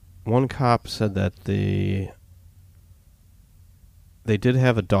one cop said that they did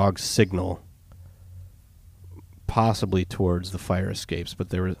have a dog signal possibly towards the fire escapes, but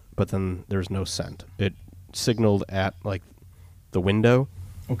then there was no scent. It signaled at like the window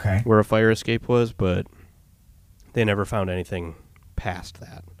where a fire escape was, but they never found anything past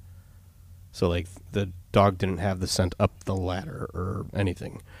that. So like the dog didn't have the scent up the ladder or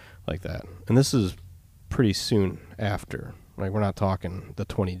anything like that. And this is pretty soon after. Like, we're not talking the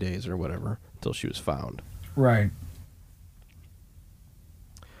 20 days or whatever until she was found. Right.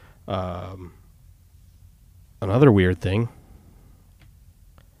 Another weird thing,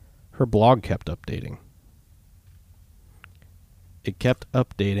 her blog kept updating. It kept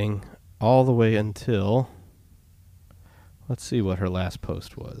updating all the way until, let's see what her last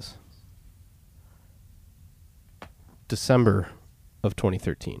post was. December of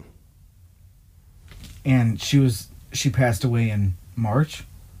 2013. And she passed away in March?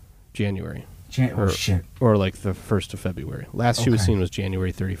 January. Oh, shit. Or like the 1st of February. Last she was seen was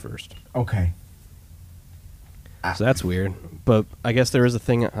January 31st. Okay. So that's weird. But I guess there is a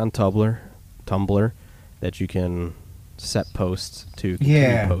thing on Tumblr that you can set posts to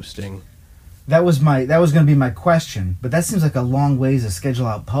continue posting. That was going to be my question, but that seems like a long ways to schedule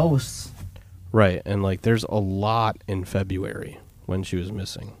out posts. Right, and like there's a lot in February when she was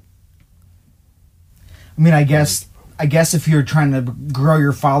missing. I mean, I guess if you're trying to grow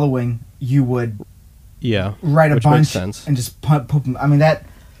your following, you would write a bunch and just poop them. I mean,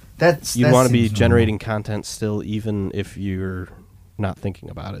 that's you want to be generating content still, even if you're not thinking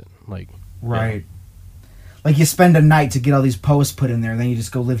about it. Like, right. Like, you spend a night to get all these posts put in there, and then you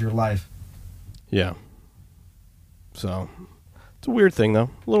just go live your life. Yeah. So, it's a weird thing,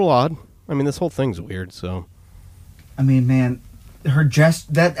 though. A little odd. I mean, this whole thing's weird, so. I mean, man,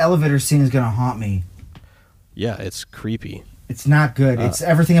 that elevator scene is going to haunt me. Yeah, it's creepy. It's not good. It's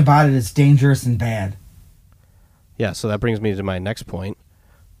everything about it is dangerous and bad. Yeah, so that brings me to my next point.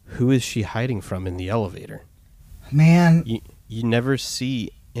 Who is she hiding from in the elevator? Man. You never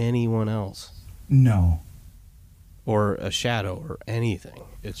see anyone else. No. Or a shadow or anything.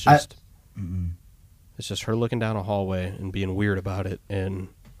 It's just it's just her looking down a hallway and being weird about it. And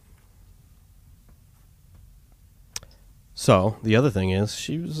so the other thing is,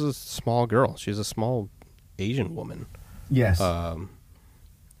 she was a small girl. She's a small Asian woman. Yes.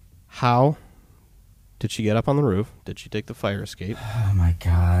 How did she get up on the roof? Did she take the fire escape? Oh my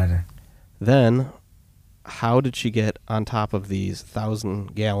God. Then, how did she get on top of these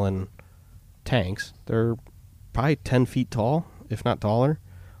 1,000-gallon tanks? They're probably 10 feet tall, if not taller,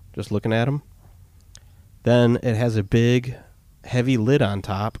 just looking at them. Then it has a big, heavy lid on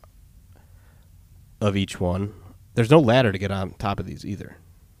top of each one. There's no ladder to get on top of these either.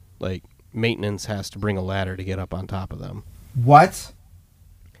 Like, maintenance has to bring a ladder to get up on top of them. What?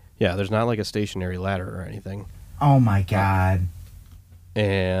 Yeah, there's not like a stationary ladder or anything. Oh my God.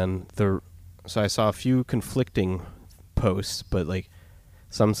 And so I saw a few conflicting posts, but like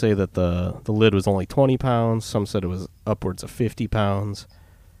some say that the lid was only 20 pounds, some said it was upwards of 50 pounds.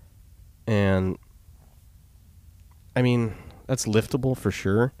 And I mean, that's liftable for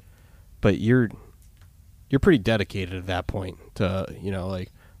sure, but you're pretty dedicated at that point to,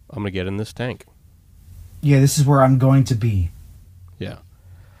 like, I'm going to get in this tank. Yeah, this is where I'm going to be. Yeah.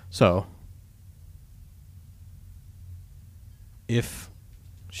 So, if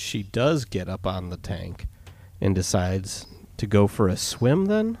she does get up on the tank and decides to go for a swim,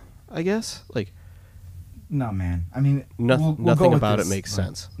 then, I guess? Like, no, man. I mean, we'll nothing go about this, it makes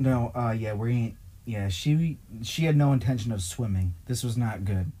sense. No, we ain't. Yeah, she had no intention of swimming. This was not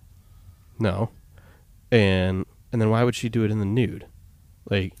good. No. And then why would she do it in the nude?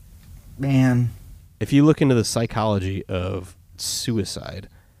 Like, man, if you look into the psychology of suicide,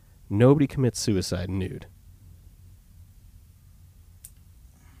 nobody commits suicide nude.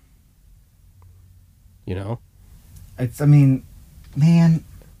 You know? I mean, man,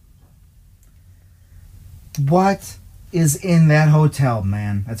 what is in that hotel,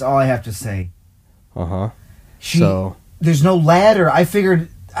 man? That's all I have to say. Uh-huh. There's no ladder. I figured,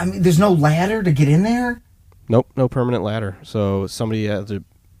 there's no ladder to get in there? Nope, no permanent ladder. So somebody had to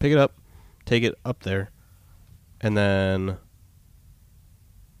pick it up, take it up there, and then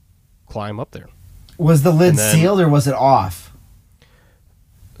climb up there. Was the lid sealed or was it off?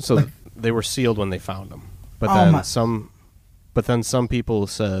 So they were sealed when they found them. But then some people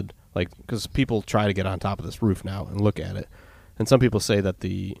said, like, because people try to get on top of this roof now and look at it, and some people say that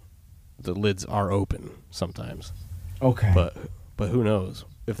the lids are open sometimes. Okay. But who knows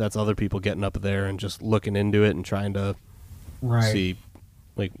if that's other people getting up there and just looking into it and trying to see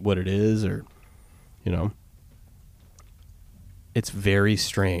like what it is, or it's very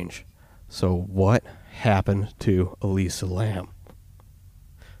strange. So what happened to Elisa Lam?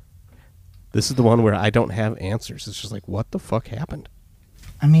 This is the one where I don't have answers. It's just like, what the fuck happened?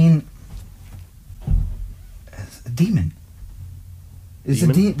 I mean, a demon.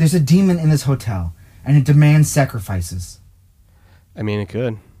 There's a demon in this hotel, and it demands sacrifices. I mean, it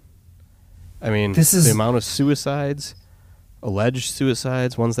could. I mean, this is the amount of suicides, alleged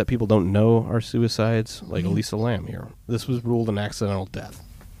suicides, ones that people don't know are suicides, like Elisa Lam here. This was ruled an accidental death.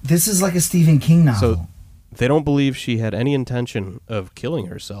 This is like a Stephen King novel. So they don't believe she had any intention of killing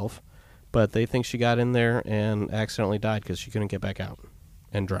herself, but they think she got in there and accidentally died because she couldn't get back out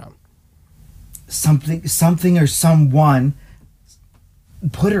and drowned. Something or someone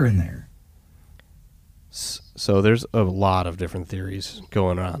put her in there. So there's a lot of different theories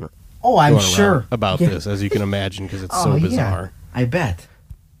going on. Oh, I'm sure about this, as you can imagine, because it's so bizarre. I bet.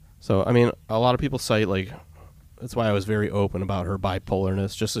 So, I mean, a lot of people cite, like, that's why I was very open about her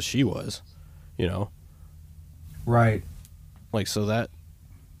bipolarness, just as she was, Right. Like, so that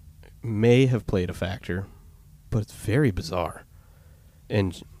may have played a factor, but it's very bizarre.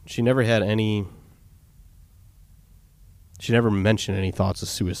 And she never mentioned any thoughts of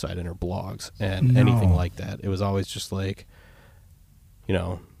suicide in her blogs and anything like that. It was always just like,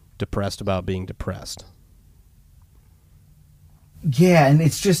 depressed about being depressed. Yeah, and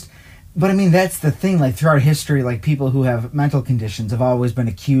it's just, but I mean, that's the thing, like, throughout history, like, people who have mental conditions have always been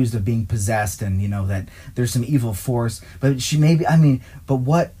accused of being possessed and, that there's some evil force. But but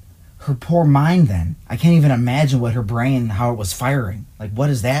what, her poor mind then? I can't even imagine what her brain, how it was firing. Like, what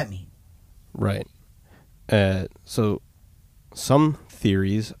does that mean? Right. So some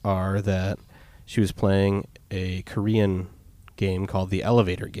theories are that she was playing a Korean game called the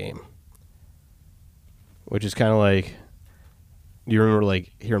elevator game, which is kind of like, do you remember,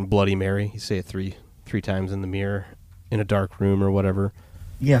 like, hearing Bloody Mary? You say it three times in the mirror in a dark room or whatever.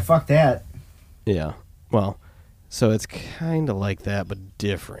 Yeah, fuck that. Yeah. Well, so it's kind of like that, but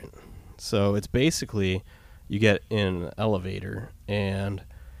different. So it's basically, you get in an elevator and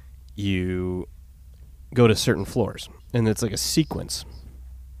you go to certain floors, and it's like a sequence.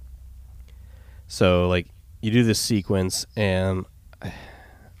 So, like, you do this sequence, and I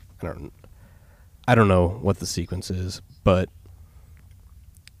don't know what the sequence is, but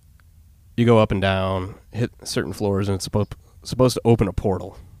you go up and down, hit certain floors, and it's supposed to open a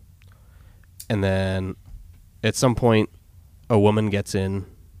portal. And then at some point, a woman gets in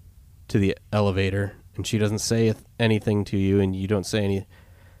to the elevator, and she doesn't say anything to you, and you don't say any,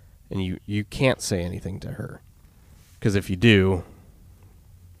 and you can't say anything to her, because if you do,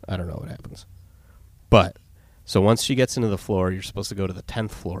 I don't know what happens. But so once she gets into the floor, you're supposed to go to the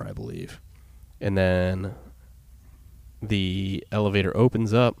 10th floor, I believe, and then the elevator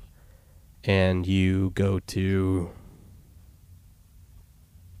opens up, and you go to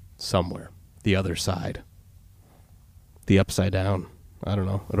somewhere, the other side, the upside down. I don't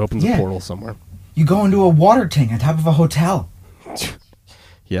know. It opens a portal somewhere. You go into a water tank on top of a hotel.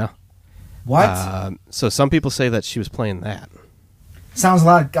 Yeah. What? So some people say that she was playing that. Sounds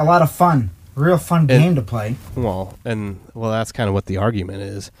like a lot of fun. A real fun game to play. Well, that's kind of what the argument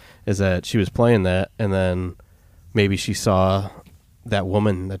is that she was playing that, and then maybe she saw that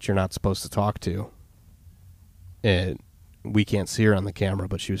woman that you're not supposed to talk to. And we can't see her on the camera,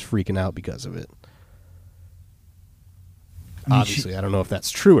 but she was freaking out because of it. Obviously, I don't know if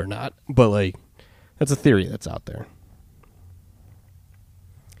that's true or not, but, like, that's a theory that's out there.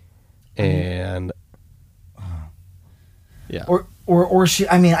 And yeah. Or she,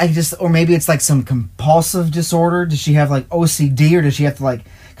 I mean, or maybe it's like some compulsive disorder. Does she have, like, OCD, or does she have to, like,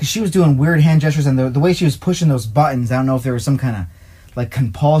 because she was doing weird hand gestures, and the way she was pushing those buttons, I don't know if there was some kind of, like,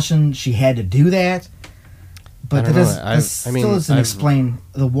 compulsion. She had to do that. But that still doesn't explain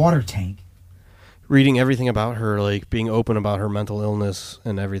the water tank. Reading everything about her, like, being open about her mental illness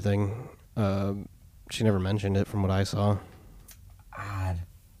and everything, she never mentioned it from what I saw. Odd.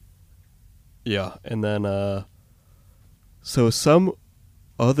 Yeah, and then, so some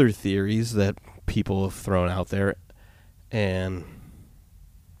other theories that people have thrown out there, and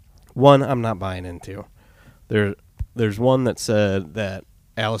one I'm not buying into. There's one that said that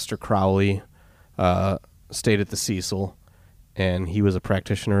Aleister Crowley stayed at the Cecil, and he was a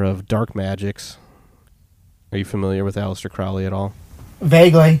practitioner of dark magics. Are you familiar with Aleister Crowley at all?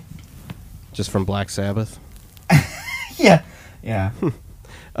 Vaguely. Just from Black Sabbath? Yeah.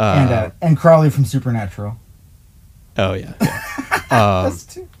 And Crowley from Supernatural. Oh, yeah. That's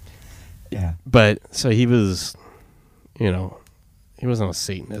too. Yeah. But, so he was, he wasn't a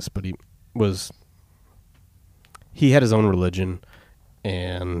Satanist, but he had his own religion,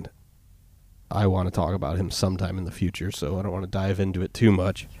 and I want to talk about him sometime in the future, so I don't want to dive into it too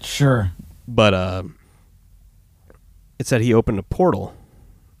much. Sure. But it said he opened a portal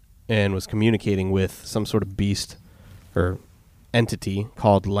and was communicating with some sort of beast or entity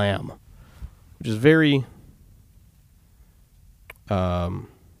called Lamb, which is very... I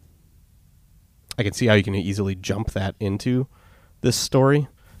can see how you can easily jump that into this story,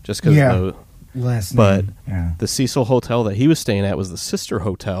 just because the Cecil Hotel that he was staying at was the sister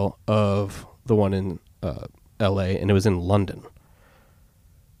hotel of the one in L.A., and it was in London.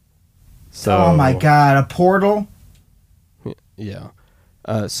 So, oh my God, a portal? Yeah.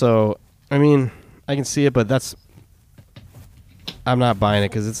 So, I mean, I can see it, but I'm not buying it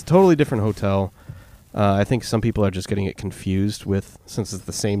because it's a totally different hotel. I think some people are just getting it confused since it's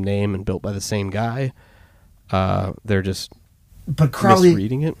the same name and built by the same guy. They're just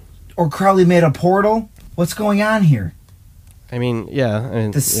misreading it. Or Crowley made a portal? What's going on here? I mean, yeah.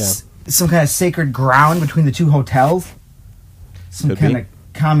 Some kind of sacred ground between the two hotels? Some kind of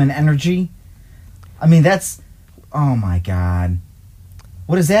common energy? I mean, that's... Oh, my God.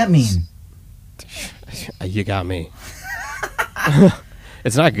 What does that mean? You got me.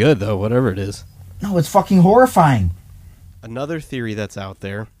 It's not good, though, whatever it is. No, it's fucking horrifying. Another theory that's out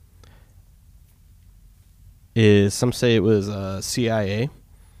there is some say it was CIA.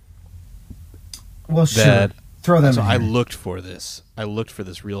 Well, sure. Throw them in I here. looked for this. I looked for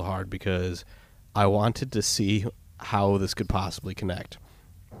this real hard because I wanted to see how this could possibly connect.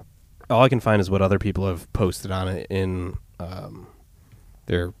 All I can find is what other people have posted on it in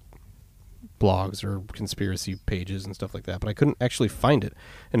their blogs or conspiracy pages and stuff like that, but I couldn't actually find it.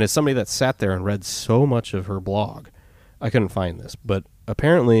 And as somebody that sat there and read so much of her blog, I couldn't find this. But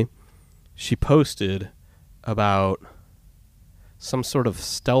apparently she posted about some sort of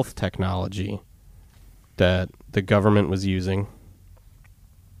stealth technology that the government was using.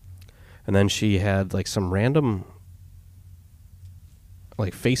 And then she had like some random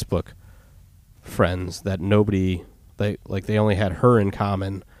like Facebook friends that nobody, they only had her in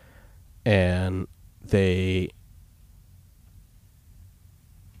common, and they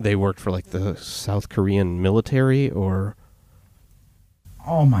worked for like the South Korean military or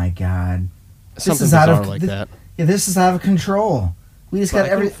oh my God, something bizarre like that. Yeah, this is out of control. We just got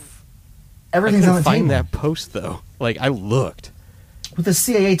everything's on the table. I couldn't find that post though. Like I looked. Well, the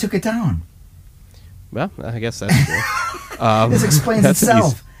CIA took it down. Well, I guess that's true. This explains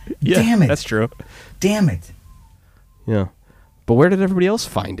itself. Yeah, damn it. That's true. Damn it. Yeah, but where did everybody else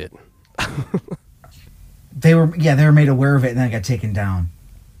find it? They were made aware of it and then it got taken down.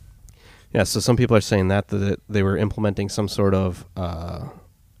 Yeah, so some people are saying that they were implementing some sort of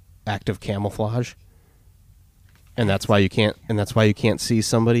active camouflage, and that's why you can't see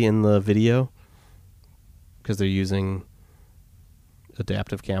somebody in the video because they're using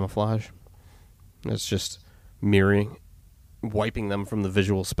adaptive camouflage. It's just mirroring, wiping them from the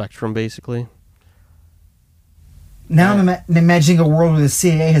visual spectrum, basically. Now I'm imagining a world where the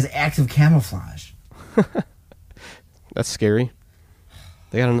CIA has active camouflage. That's scary.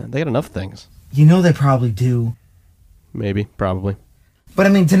 They got enough things. You know they probably do. Maybe, probably. But I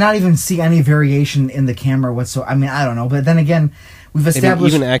mean, to not even see any variation in the camera whatsoever. I mean, I don't know. But then again, we've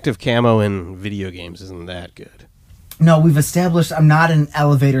established even active camo in video games isn't that good. No, we've established I'm not an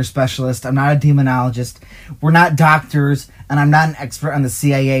elevator specialist. I'm not a demonologist. We're not doctors, and I'm not an expert on the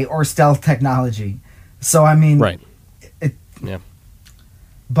CIA or stealth technology. So I mean, right? Yeah.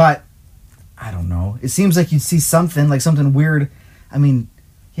 But I don't know. It seems like you'd see something weird. I mean,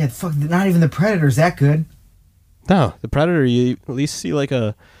 yeah, fuck. Not even the Predator's that good. No, the Predator, you at least see like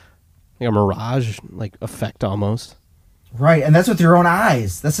a mirage like effect almost. Right, and that's with your own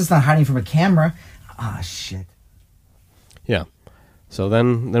eyes. That's just not hiding from a camera. Ah, shit. Yeah. So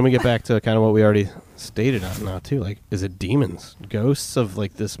then we get back to kind of what we already stated on now too. Like, is it demons, ghosts of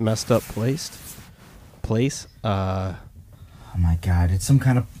like this messed up place? Oh my God! It's some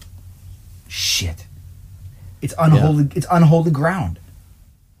kind of shit. It's unholy. Yeah. It's unholy ground.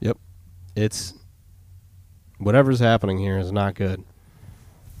 Yep. It's whatever's happening here is not good.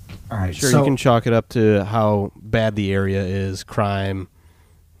 All right. Sure, you can chalk it up to how bad the area is, crime,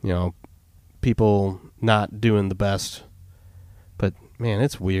 people not doing the best. But, man,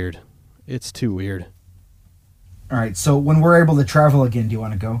 it's weird. It's too weird. All right, so when we're able to travel again, do you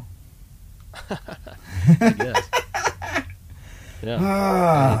want to go? I guess.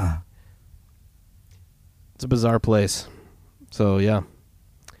 Yeah. It's a bizarre place. So, yeah.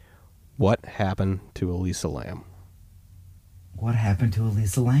 What happened to Elisa Lam? What happened to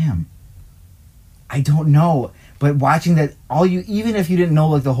Elisa Lam? I don't know. But watching that, even if you didn't know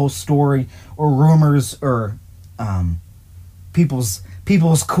like the whole story or rumors or people's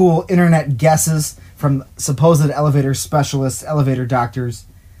cool internet guesses from supposed elevator specialists, elevator doctors.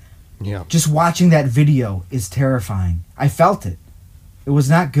 Yeah. Just watching that video is terrifying. I felt it. It was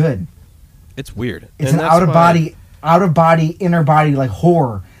not good. It's weird. It's an out of body, inner body like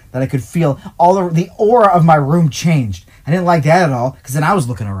horror that I could feel. All the aura of my room changed. I didn't like that at all because then I was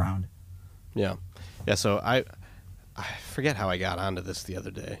looking around. Yeah. Yeah, so I forget how I got onto this the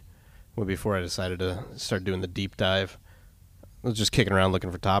other day. Well, before I decided to start doing the deep dive. I was just kicking around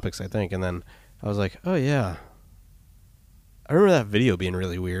looking for topics, I think, and then I was like, oh, yeah. I remember that video being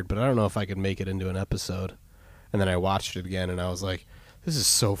really weird, but I don't know if I could make it into an episode. And then I watched it again, and I was like, this is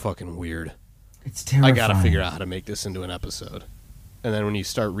so fucking weird. It's terrifying. I gotta figure out how to make this into an episode. And then when you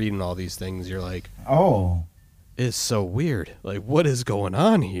start reading all these things, you're like, oh. It's so weird. Like, what is going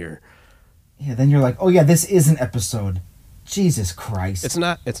on here? Yeah, then you're like, oh, yeah, this is an episode. Jesus Christ. It's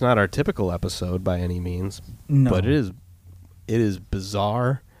not our typical episode by any means. No. But it is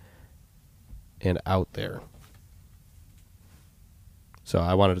bizarre and out there. So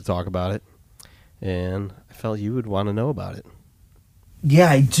I wanted to talk about it, and I felt you would want to know about it. Yeah,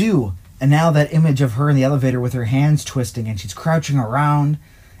 I do. And now that image of her in the elevator with her hands twisting and she's crouching around,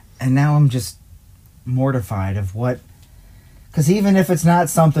 and now I'm just mortified of what... Because even if it's not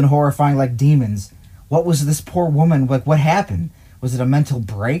something horrifying like demons, what was this poor woman... Like, what happened? Was it a mental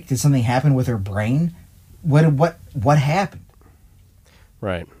break? Did something happen with her brain? What happened?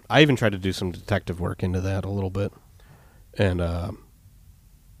 Right. I even tried to do some detective work into that a little bit. And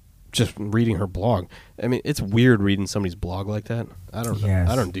just reading her blog. I mean, it's weird reading somebody's blog like that. I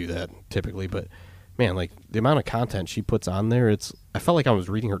don't do that typically, but man, like the amount of content she puts on there, I felt like I was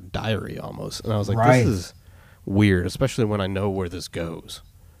reading her diary almost. And I was like, This is weird, especially when I know where this goes.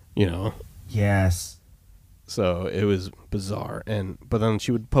 You know? Yes. So it was bizarre. But then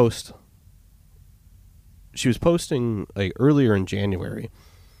she would post... She was posting like earlier in January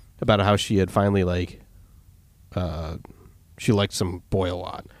about how she had finally she liked some boy a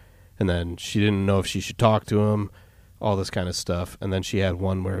lot, and then she didn't know if she should talk to him, all this kind of stuff. And then she had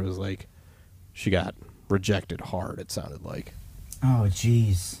one where it was like she got rejected hard. It sounded like. Oh,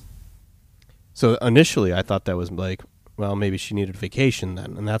 jeez. So initially, I thought that was like, well, maybe she needed vacation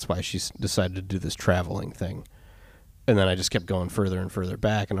then, and that's why she decided to do this traveling thing. And then I just kept going further and further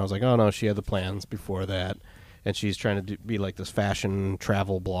back, and I was like, oh, no, she had the plans before that, and she's trying to be like this fashion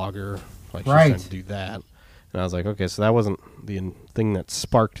travel blogger. Like, she's trying to do that. And I was like, okay, so that wasn't the thing that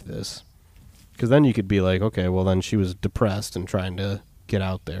sparked this. Because then you could be like, okay, well, then she was depressed and trying to get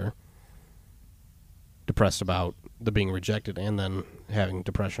out there. Depressed about the being rejected and then having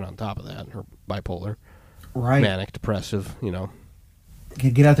depression on top of that, her bipolar. Right. Manic, depressive, you know.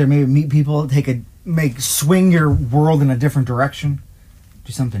 Get out there, maybe meet people, swing your world in a different direction.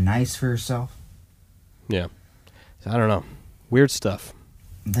 Do something nice for yourself. Yeah. So I don't know. Weird stuff.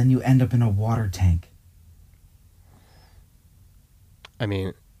 Then you end up in a water tank. I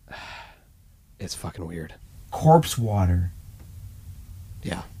mean, it's fucking weird. Corpse water.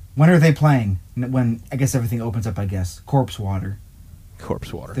 Yeah. When are they playing? When, I guess everything opens up, I guess. Corpse water.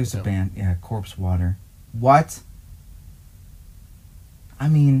 Corpse water. There's a band. Yeah, Corpse water. What? I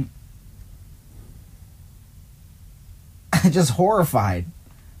mean... just horrified.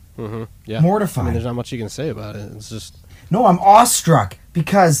 Mm-hmm. Yeah. Mortified. I mean, there's not much you can say about it. It's just... No, I'm awestruck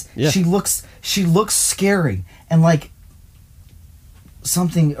because she looks scary and like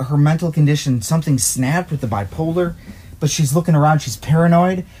something, her mental condition, something snapped with the bipolar, but she's looking around, she's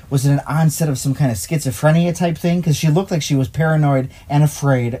paranoid. Was it an onset of some kind of schizophrenia type thing? Because she looked like she was paranoid and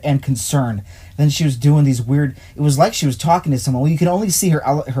afraid and concerned. Then she was doing these weird, it was like she was talking to someone. Well, you can only see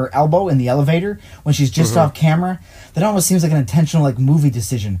her elbow in the elevator when she's just off camera. That almost seems like an intentional like movie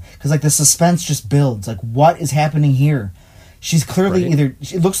decision. Because like the suspense just builds. Like, what is happening here? She's clearly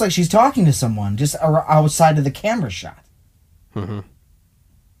it looks like she's talking to someone just outside of the camera shot. Mm-hmm.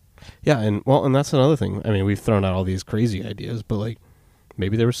 Yeah, and that's another thing. I mean, we've thrown out all these crazy ideas, but like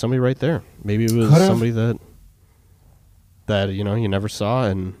maybe there was somebody right there. Maybe it was somebody that you know you never saw,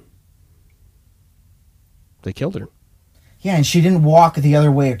 and they killed her. Yeah, and she didn't walk the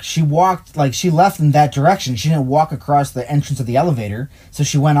other way. She walked she left in that direction. She didn't walk across the entrance of the elevator, so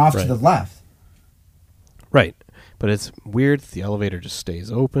she went off to the left. Right. But it's weird that the elevator just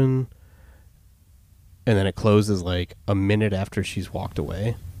stays open, and then it closes like a minute after she's walked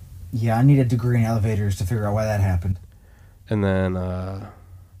away. Yeah, I need a degree in elevators to figure out why that happened. And then,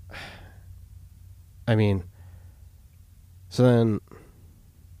 so then,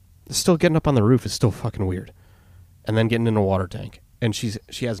 still getting up on the roof is still fucking weird. And then getting in a water tank. And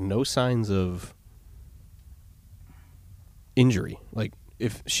she has no signs of injury. Like,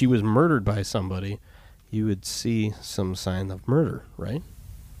 if she was murdered by somebody, you would see some sign of murder, right?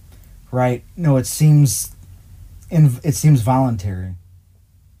 Right. No, it seems voluntary.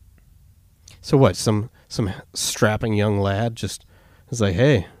 So what? Some strapping young lad just is like,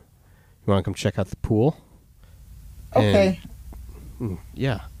 "Hey, you want to come check out the pool?" Okay. And,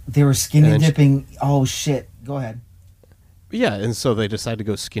 yeah. They were skinny dipping. Oh shit! Go ahead. Yeah, and so they decide to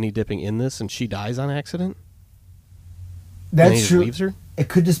go skinny dipping in this, and she dies on accident. That's and he true. Just leaves her. It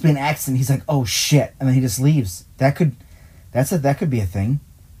could just be an accident. He's like, "Oh shit," and then he just leaves. That could be a thing.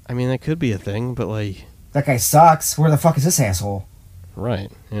 I mean, that could be a thing, but like, that guy sucks. Where the fuck is this asshole? Right.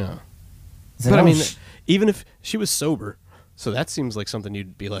 Yeah. Like, but I mean, even if she was sober, so that seems like something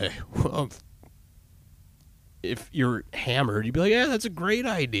you'd be like, well, if you're hammered, you'd be like, yeah, that's a great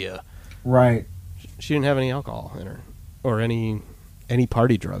idea. Right. She didn't have any alcohol in her, or any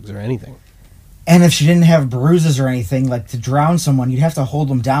party drugs or anything. And if she didn't have bruises or anything, like to drown someone, you'd have to hold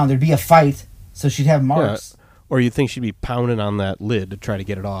them down. There'd be a fight, so she'd have marks. Yeah. Or you'd think she'd be pounding on that lid to try to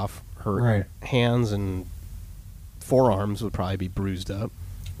get it off. Her hands and forearms would probably be bruised up.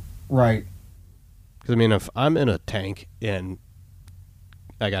 Right. Because, I mean, if I'm in a tank and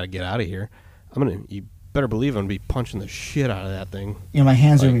I got to get out of here, you better believe I'm going to be punching the shit out of that thing. Yeah, my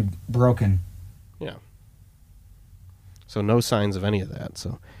hands are going to be broken. Yeah. So no signs of any of that.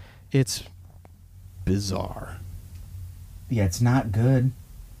 So it's bizarre. Yeah, it's not good.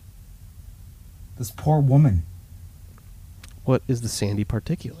 This poor woman. What is the sandy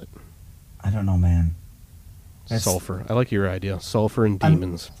particulate? I don't know, man. Sulfur. I like your idea. Sulfur and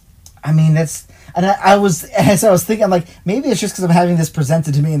demons. I mean, as I was thinking, I'm like, maybe it's just because I'm having this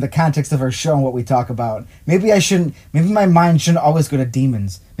presented to me in the context of our show and what we talk about. Maybe my mind shouldn't always go to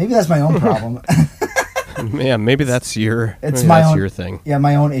demons. Maybe that's my own problem. Yeah, maybe that's your thing. Yeah,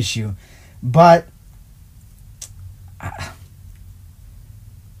 my own issue. But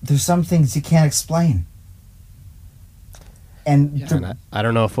there's some things you can't explain. And I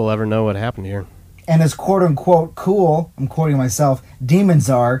don't know if we'll ever know what happened here. And as quote unquote cool, I'm quoting myself, demons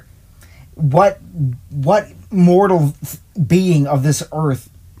are, what mortal being of this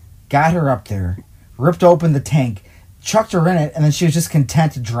earth got her up there, ripped open the tank, chucked her in it, and then she was just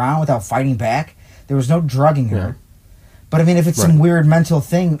content to drown without fighting back? There was no drugging her. Yeah. But I mean, if it's some weird mental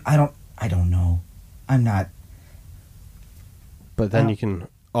thing, I don't know. I'm not. But then you can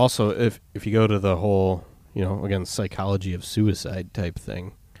also, if you go to the whole, again, psychology of suicide type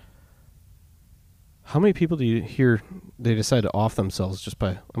thing, how many people do you hear they decide to off themselves just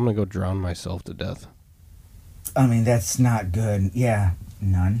by, I'm going to go drown myself to death? I mean, that's not good. Yeah,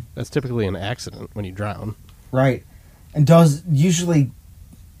 none. That's typically an accident when you drown. Right. And pills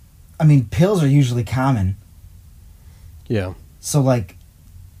are usually common. Yeah. So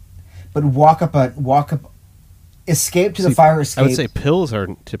but escape to the fire escape. I would say pills are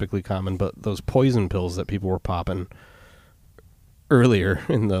typically common, but those poison pills that people were popping earlier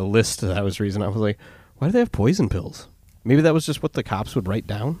in the list that I was reading, I was like, why do they have poison pills? Maybe that was just what the cops would write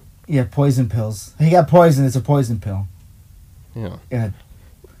down. Yeah, poison pills. He got poisoned. It's a poison pill. Yeah. Yeah.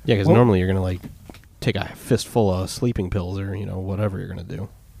 Yeah, because normally you're going to take a fistful of sleeping pills or, whatever you're going to do.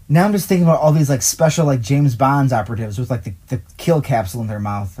 Now I'm just thinking about all these special James Bond's operatives with the kill capsule in their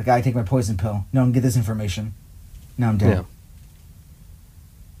mouth. I take my poison pill. No one get this information. Now I'm dead. Yeah.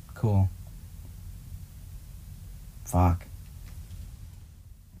 Cool. Fuck.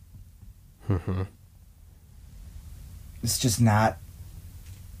 Mm-hmm. It's just not.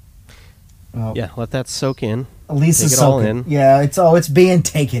 Well, yeah, let that soak in. Elisa's soaking. Yeah, it's being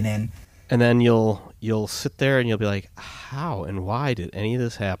taken in. And then you'll sit there and you'll be like, how and why did any of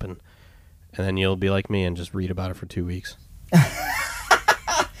this happen? And then you'll be like me and just read about it for 2 weeks.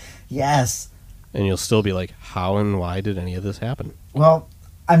 Yes. And you'll still be like, how and why did any of this happen? Well,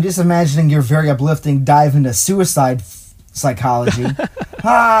 I'm just imagining your very uplifting dive into suicide psychology.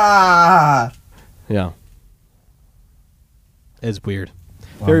 Ah! Yeah. It's weird.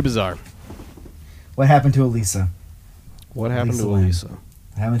 Well, very bizarre. What happened to Elisa? What happened to Elisa?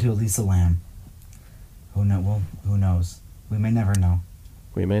 What happened to Elisa Lamb? Who knows? We may never know.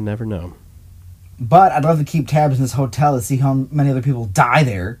 We may never know. But I'd love to keep tabs in this hotel to see how many other people die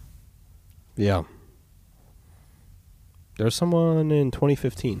there. Yeah. There's someone in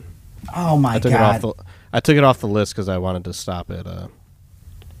 2015. Oh my God. I took it off the list because I wanted to stop it.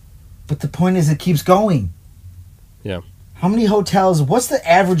 But the point is, it keeps going. Yeah. How many hotels? What's the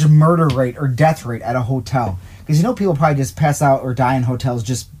average murder rate or death rate at a hotel? Because people probably just pass out or die in hotels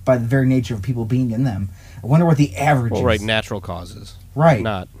just by the very nature of people being in them. I wonder what the average is. Right, natural causes. Right.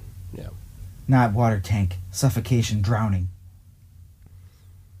 Not water tank, suffocation, drowning.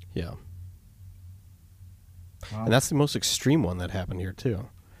 Yeah. Wow. And that's the most extreme one that happened here, too.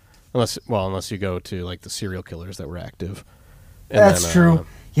 Unless you go to, like, the serial killers that were active. And That's true.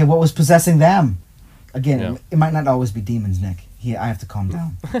 Yeah, what was possessing them? Again, Yeah. it might not always be demons, Nick. I have to calm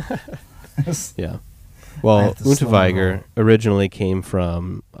down. Yeah. I Well, have to slow Unterweger originally came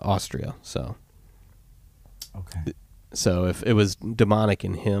from Austria, so... Okay. So if it was demonic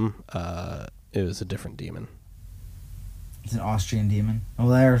in him, it was a different demon. It's an Austrian demon. Oh,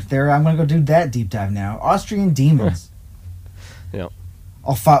 there. I'm gonna go do that deep dive now. Austrian demons. Yeah.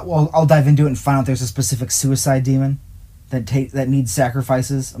 I'll dive into it and find out there's a specific suicide demon that needs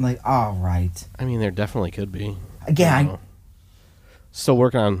sacrifices. I'm like, all right. I mean, there definitely could be. Again, I don't know. Still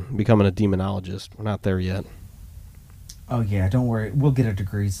working on becoming a demonologist. We're not there yet. oh yeah, don't worry. We'll get our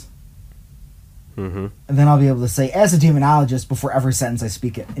degrees, Mm-hmm. and then I'll be able to say, as a demonologist, before every sentence I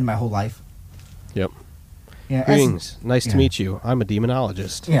speak it in my whole life. Yep. Yeah. Greetings. Nice yeah. to meet you. I'm a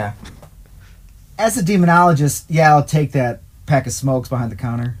demonologist. Yeah. As a demonologist, yeah, I'll take that pack of smokes behind the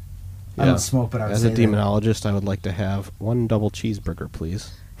counter. I Yeah. don't smoke, but I would As say a demonologist, I would like to have 1 double cheeseburger,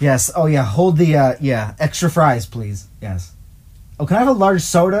 please. Yes. Oh, yeah. Hold the, extra fries, please. Yes. Oh, can I have a large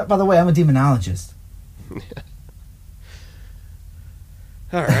soda? By the way, I'm a demonologist.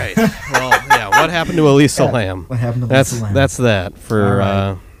 All right. Well, yeah. What happened to Elisa Lamb? What happened to Elisa Lamb? That's that for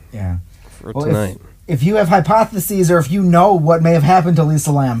right. Yeah. for Well, tonight. If you have hypotheses or if you know what may have happened to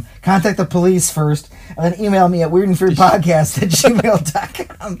Lisa Lamb, contact the police first and then email me at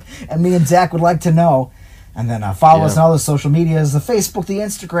weirdandfearpodcast@gmail.com. And me and Zach would like to know. And then follow us on all the social medias, the Facebook, the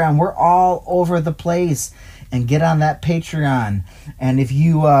Instagram. We're all over the place. And get on that Patreon. And if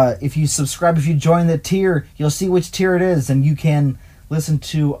you subscribe, if you join the tier, you'll see which tier it is. And you can listen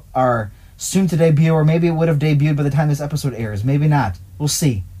to our soon-to-debut, or maybe it would have debuted by the time this episode airs. Maybe not. We'll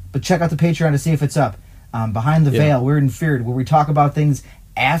see. But check out the Patreon to see if it's up. Behind the Veil, Weird and Feared, where we talk about things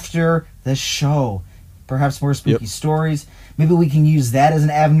after the show. Perhaps more spooky stories. Maybe we can use that as an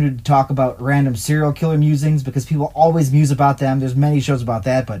avenue to talk about random serial killer musings, because people always muse about them. There's many shows about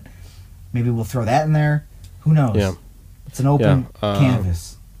that, but maybe we'll throw that in there. Who knows? Yeah. It's an open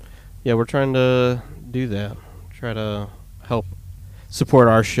canvas. Yeah, we're trying to do that. Try to help support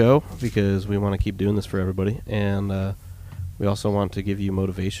our show, because we want to keep doing this for everybody. And we also want to give you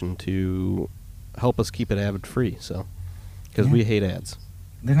motivation to help us keep it ad free. So, because we hate ads.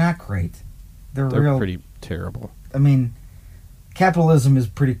 They're not great. They're pretty terrible. I mean, capitalism is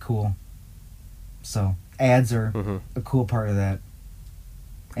pretty cool. So ads are a cool part of that.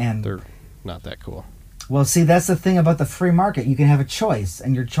 And they're not that cool. Well, see, that's the thing about the free market. You can have a choice,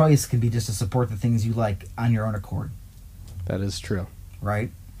 and your choice can be just to support the things you like on your own accord. That is true.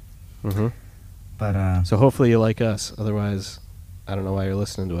 Right? Mm-hmm. But so hopefully you like us. Otherwise, I don't know why you're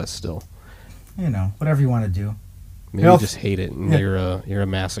listening to us still. Whatever you want to do. Maybe you just hate it, and you're a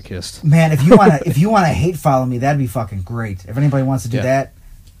masochist. Man, if you wanna hate follow me, that'd be fucking great. If anybody wants to do that,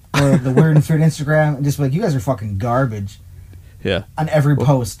 or the Weird and Feared Instagram, and just be like, you guys are fucking garbage. Yeah. On every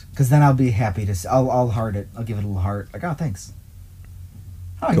post, because then I'll be happy to. I'll heart it. I'll give it a little heart. Like, oh, thanks.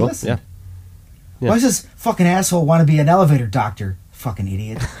 Oh, cool. You listened. Yeah. Why does this fucking asshole want to be an elevator doctor? Fucking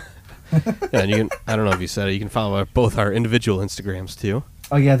idiot. Yeah, and you can. I don't know if you said it. You can follow both our individual Instagrams too.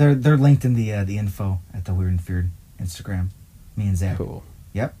 Oh yeah, they're linked in the info at the Weird and Feared Instagram. Me and Zach. Cool.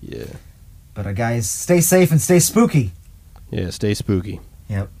 Yep. Yeah. But guys, stay safe and stay spooky. Yeah, stay spooky.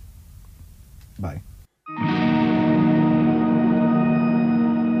 Yep. Bye.